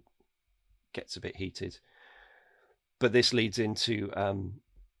all gets a bit heated. But this leads into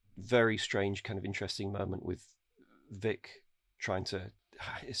very strange, kind of interesting moment with Vic trying to...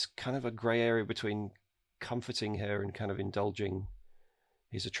 It's kind of a grey area between comforting her and kind of indulging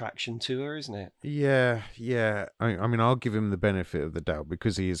his attraction to her, isn't it? Yeah. I mean, I'll give him the benefit of the doubt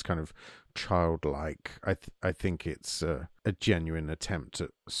because he is kind of childlike. I think it's a genuine attempt at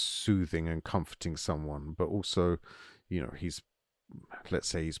soothing and comforting someone, but also, let's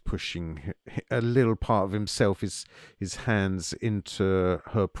say he's pushing a little part of himself, his hands into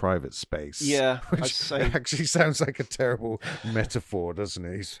her private space. Yeah, which actually sounds like a terrible metaphor, doesn't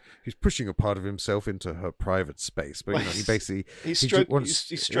it? He's pushing a part of himself into her private space, but he basically he's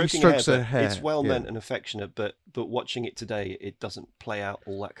stroking her hair. It's well meant and affectionate, but watching it today, it doesn't play out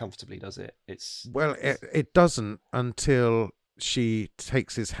all that comfortably, does it? It doesn't until she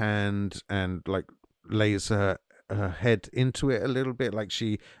takes his hand and lays her head into it a little bit, like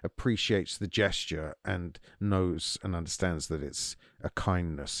she appreciates the gesture and knows and understands that it's a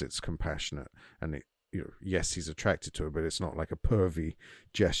kindness, it's compassionate, and yes, he's attracted to her, but it's not like a pervy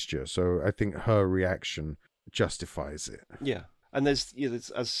gesture. So I think her reaction justifies it. Yeah. And as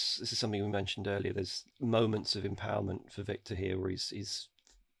this is something we mentioned earlier, there's moments of empowerment for Victor here, where he's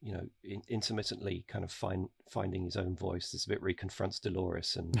intermittently kind of finding his own voice. There's a bit where he confronts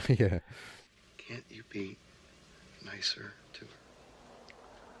Dolores, and Yeah. Can't you be nicer to her?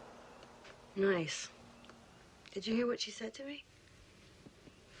 Nice. Did you hear what she said to me?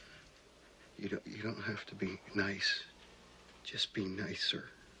 You don't have to be nice. Just be nicer.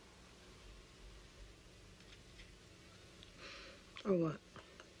 Or what?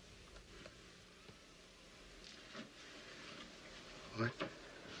 What?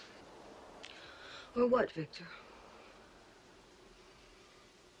 Or what, Victor?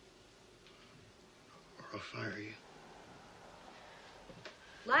 Or I'll fire you.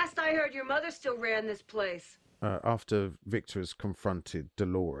 Last I heard, your mother still ran this place. After Victor has confronted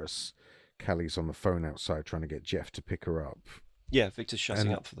Dolores, Callie's on the phone outside trying to get Jeff to pick her up. yeah, Victor's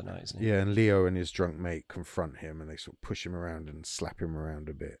shutting up for the night, isn't he? Yeah, and Leo and his drunk mate confront him, and they sort of push him around and slap him around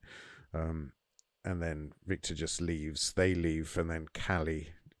a bit. And then Victor just leaves. They leave, and then Callie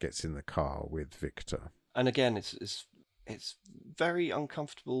gets in the car with Victor. And again, it's very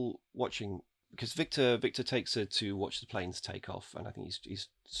uncomfortable watching, because Victor takes her to watch the planes take off, and I think he's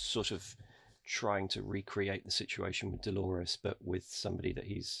sort of trying to recreate the situation with Dolores, but with somebody that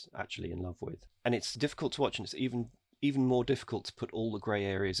he's actually in love with. And it's difficult to watch, and it's even more difficult to put all the grey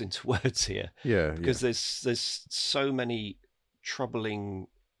areas into words here. Yeah, because there's so many troubling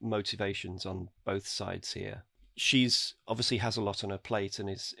motivations on both sides here. She's obviously has a lot on her plate and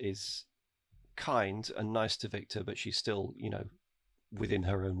is kind and nice to Victor, but she's still, within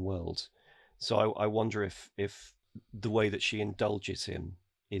her own world. So I wonder if the way that she indulges him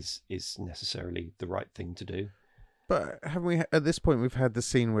is necessarily the right thing to do. But haven't we, at this point, we've had the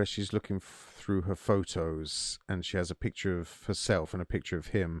scene where she's looking through her photos and she has a picture of herself and a picture of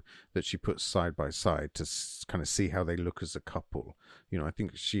him that she puts side by side to kind of see how they look as a couple. I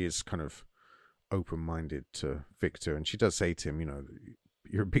think she is kind of open-minded to Victor, and she does say to him,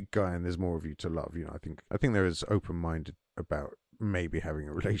 you're a big guy and there's more of you to love. I think there is open-minded about maybe having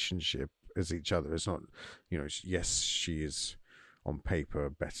a relationship as each other. It's not, yes, she is on paper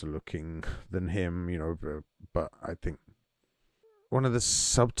better looking than him, but I think one of the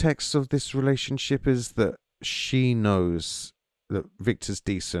subtexts of this relationship is that she knows that Victor's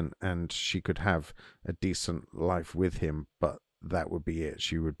decent and she could have a decent life with him, but that would be it.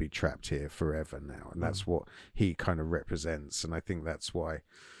 She would be trapped here forever now, and that's what he kind of represents. And I think that's why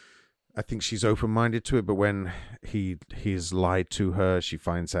I think she's open-minded to it, but when he's lied to her, she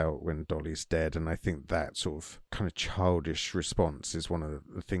finds out when Dolly's dead, and I think that sort of kind of childish response is one of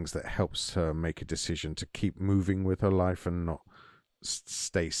the things that helps her make a decision to keep moving with her life and not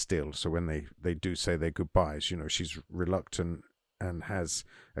stay still. So when they do say their goodbyes, she's reluctant and has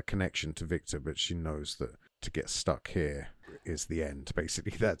a connection to Victor, but she knows that to get stuck here is the end.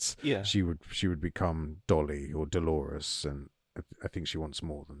 Basically, she would become Dolly or Dolores, and I think she wants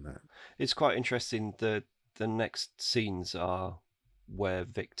more than that. It's quite interesting. The next scenes are where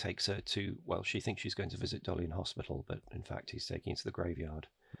Vic takes her to, well, she thinks she's going to visit Dolly in hospital, but in fact he's taking her to the graveyard.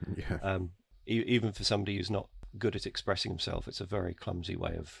 Yeah. Even for somebody who's not good at expressing himself, it's a very clumsy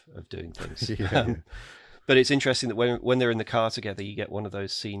way of doing things. Yeah. But it's interesting that when they're in the car together, you get one of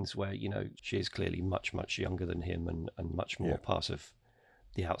those scenes where, she is clearly much, much younger than him and much more part of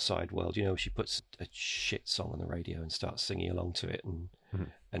the outside world. She puts a shit song on the radio and starts singing along to it, and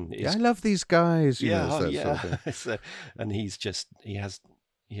I love these guys. And he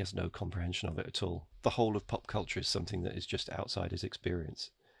has no comprehension of it at all. The whole of pop culture is something that is just outside his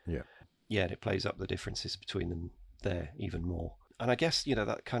experience. Yeah, and it plays up the differences between them there even more. And I guess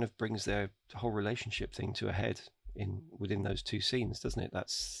that kind of brings their whole relationship thing to a head within those two scenes, doesn't it?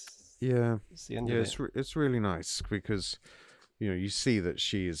 That's the end of it. It's really nice because you see that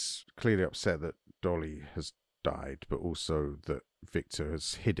she is clearly upset that Dolly has died, but also that Victor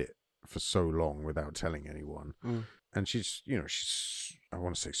has hid it for so long without telling anyone. And she's I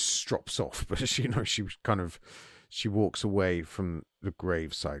want to say strops off, but she walks away from the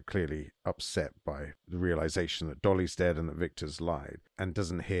graveside, clearly upset by the realization that Dolly's dead and that Victor's lied, and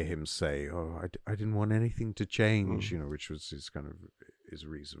doesn't hear him say, "Oh, I didn't want anything to change," which was his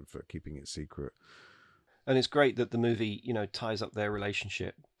reason for keeping it secret. And it's great that the movie, ties up their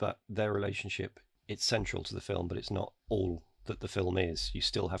relationship, but their relationship, it's central to the film, but it's not all that the film is. You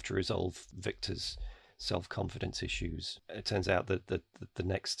still have to resolve Victor's self-confidence issues. It turns out that the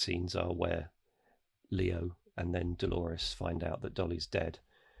next scenes are where Leo and then Dolores find out that Dolly's dead.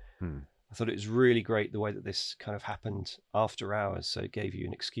 I thought it was really great the way that this kind of happened after hours, so it gave you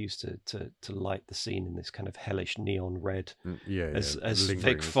an excuse to light the scene in this kind of hellish neon red as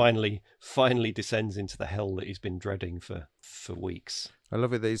Vic finally descends into the hell that he's been dreading for weeks. I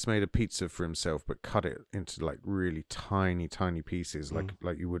love it that he's made a pizza for himself, but cut it into like really tiny pieces,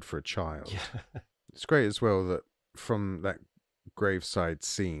 like you would for a child. Yeah. It's great as well that from that graveside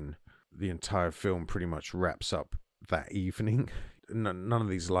scene, the entire film pretty much wraps up that evening. None of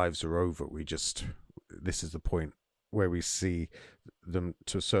these lives are over. This is the point where we see them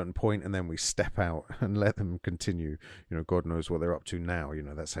to a certain point, and then we step out and let them continue. You know, God knows what they're up to now. You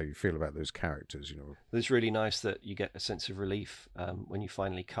know, that's how you feel about those characters. You know, it's really nice that you get a sense of relief when you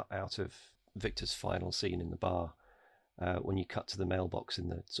finally cut out of Victor's final scene in the bar. When you cut to the mailbox in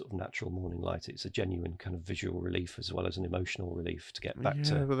the sort of natural morning light, it's a genuine kind of visual relief as well as an emotional relief to get back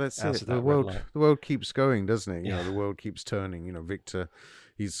to. Well, that's out it. of that The world keeps going, doesn't it? You know, the world keeps turning. You know, Victor,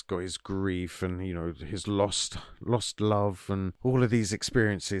 he's got his grief and his lost love and all of these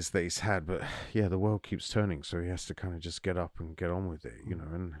experiences that he's had. But yeah, the world keeps turning, so he has to kind of just get up and get on with it. You know,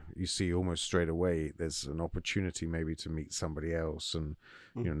 and you see almost straight away there's an opportunity maybe to meet somebody else, and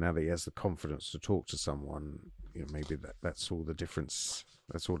now that he has the confidence to talk to someone. You know, maybe that's all the difference.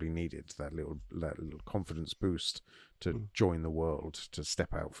 That's all he needed, that little confidence boost to join the world, to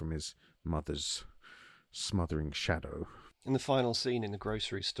step out from his mother's smothering shadow. In the final scene in the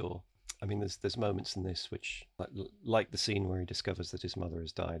grocery store, I mean, there's moments in this which, like the scene where he discovers that his mother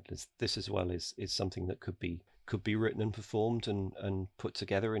has died. This as well is something that could be written and performed and put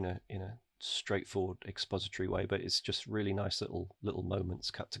together in a straightforward expository way, but it's just really nice little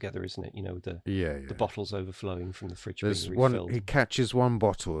moments cut together, isn't it? You know, the bottles overflowing from the fridge being refilled. He catches one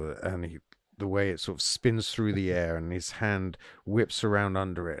bottle and the way it sort of spins through the air and his hand whips around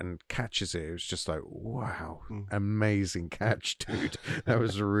under it and catches it. It was just like, wow, amazing catch, dude. That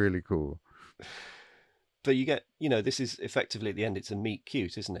was really cool. But you get, this is effectively at the end, it's a meet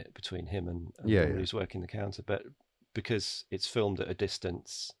cute, isn't it, between him and the woman who's working the counter. But because it's filmed at a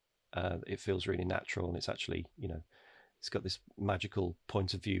distance, it feels really natural, and it's actually, it's got this magical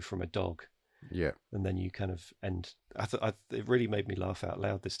point of view from a dog. Yeah. And then you kind of end. It really made me laugh out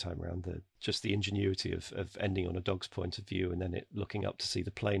loud this time around. Just the ingenuity of ending on a dog's point of view, and then it looking up to see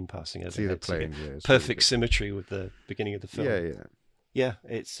the plane passing over. See the plane, perfect really symmetry with the beginning of the film. Yeah.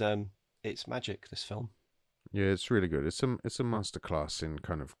 It's magic. This film. Yeah, it's really good. It's a masterclass in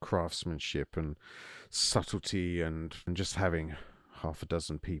kind of craftsmanship and subtlety, and just having half a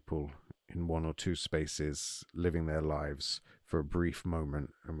dozen people in one or two spaces living their lives for a brief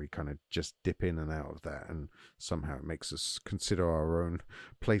moment, and we kind of just dip in and out of that, and somehow it makes us consider our own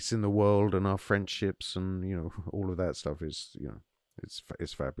place in the world and our friendships, and all of that stuff is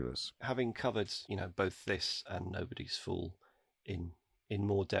it's fabulous. Having covered both this and Nobody's Fool in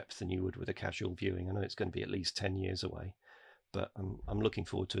more depth than you would with a casual viewing, I know it's going to be at least 10 years away, but I'm looking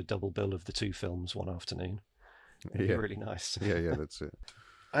forward to a double bill of the two films one afternoon. It'd be really nice. Yeah, that's it.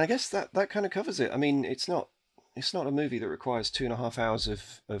 And I guess that kind of covers it. I mean, it's not a movie that requires 2.5 hours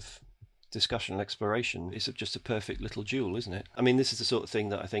of discussion and exploration. It's just a perfect little jewel, isn't it? I mean, this is the sort of thing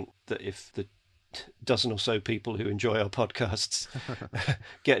that I think that if the dozen or so people who enjoy our podcasts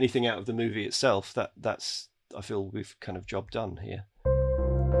get anything out of the movie itself, that's I feel we've kind of job done here.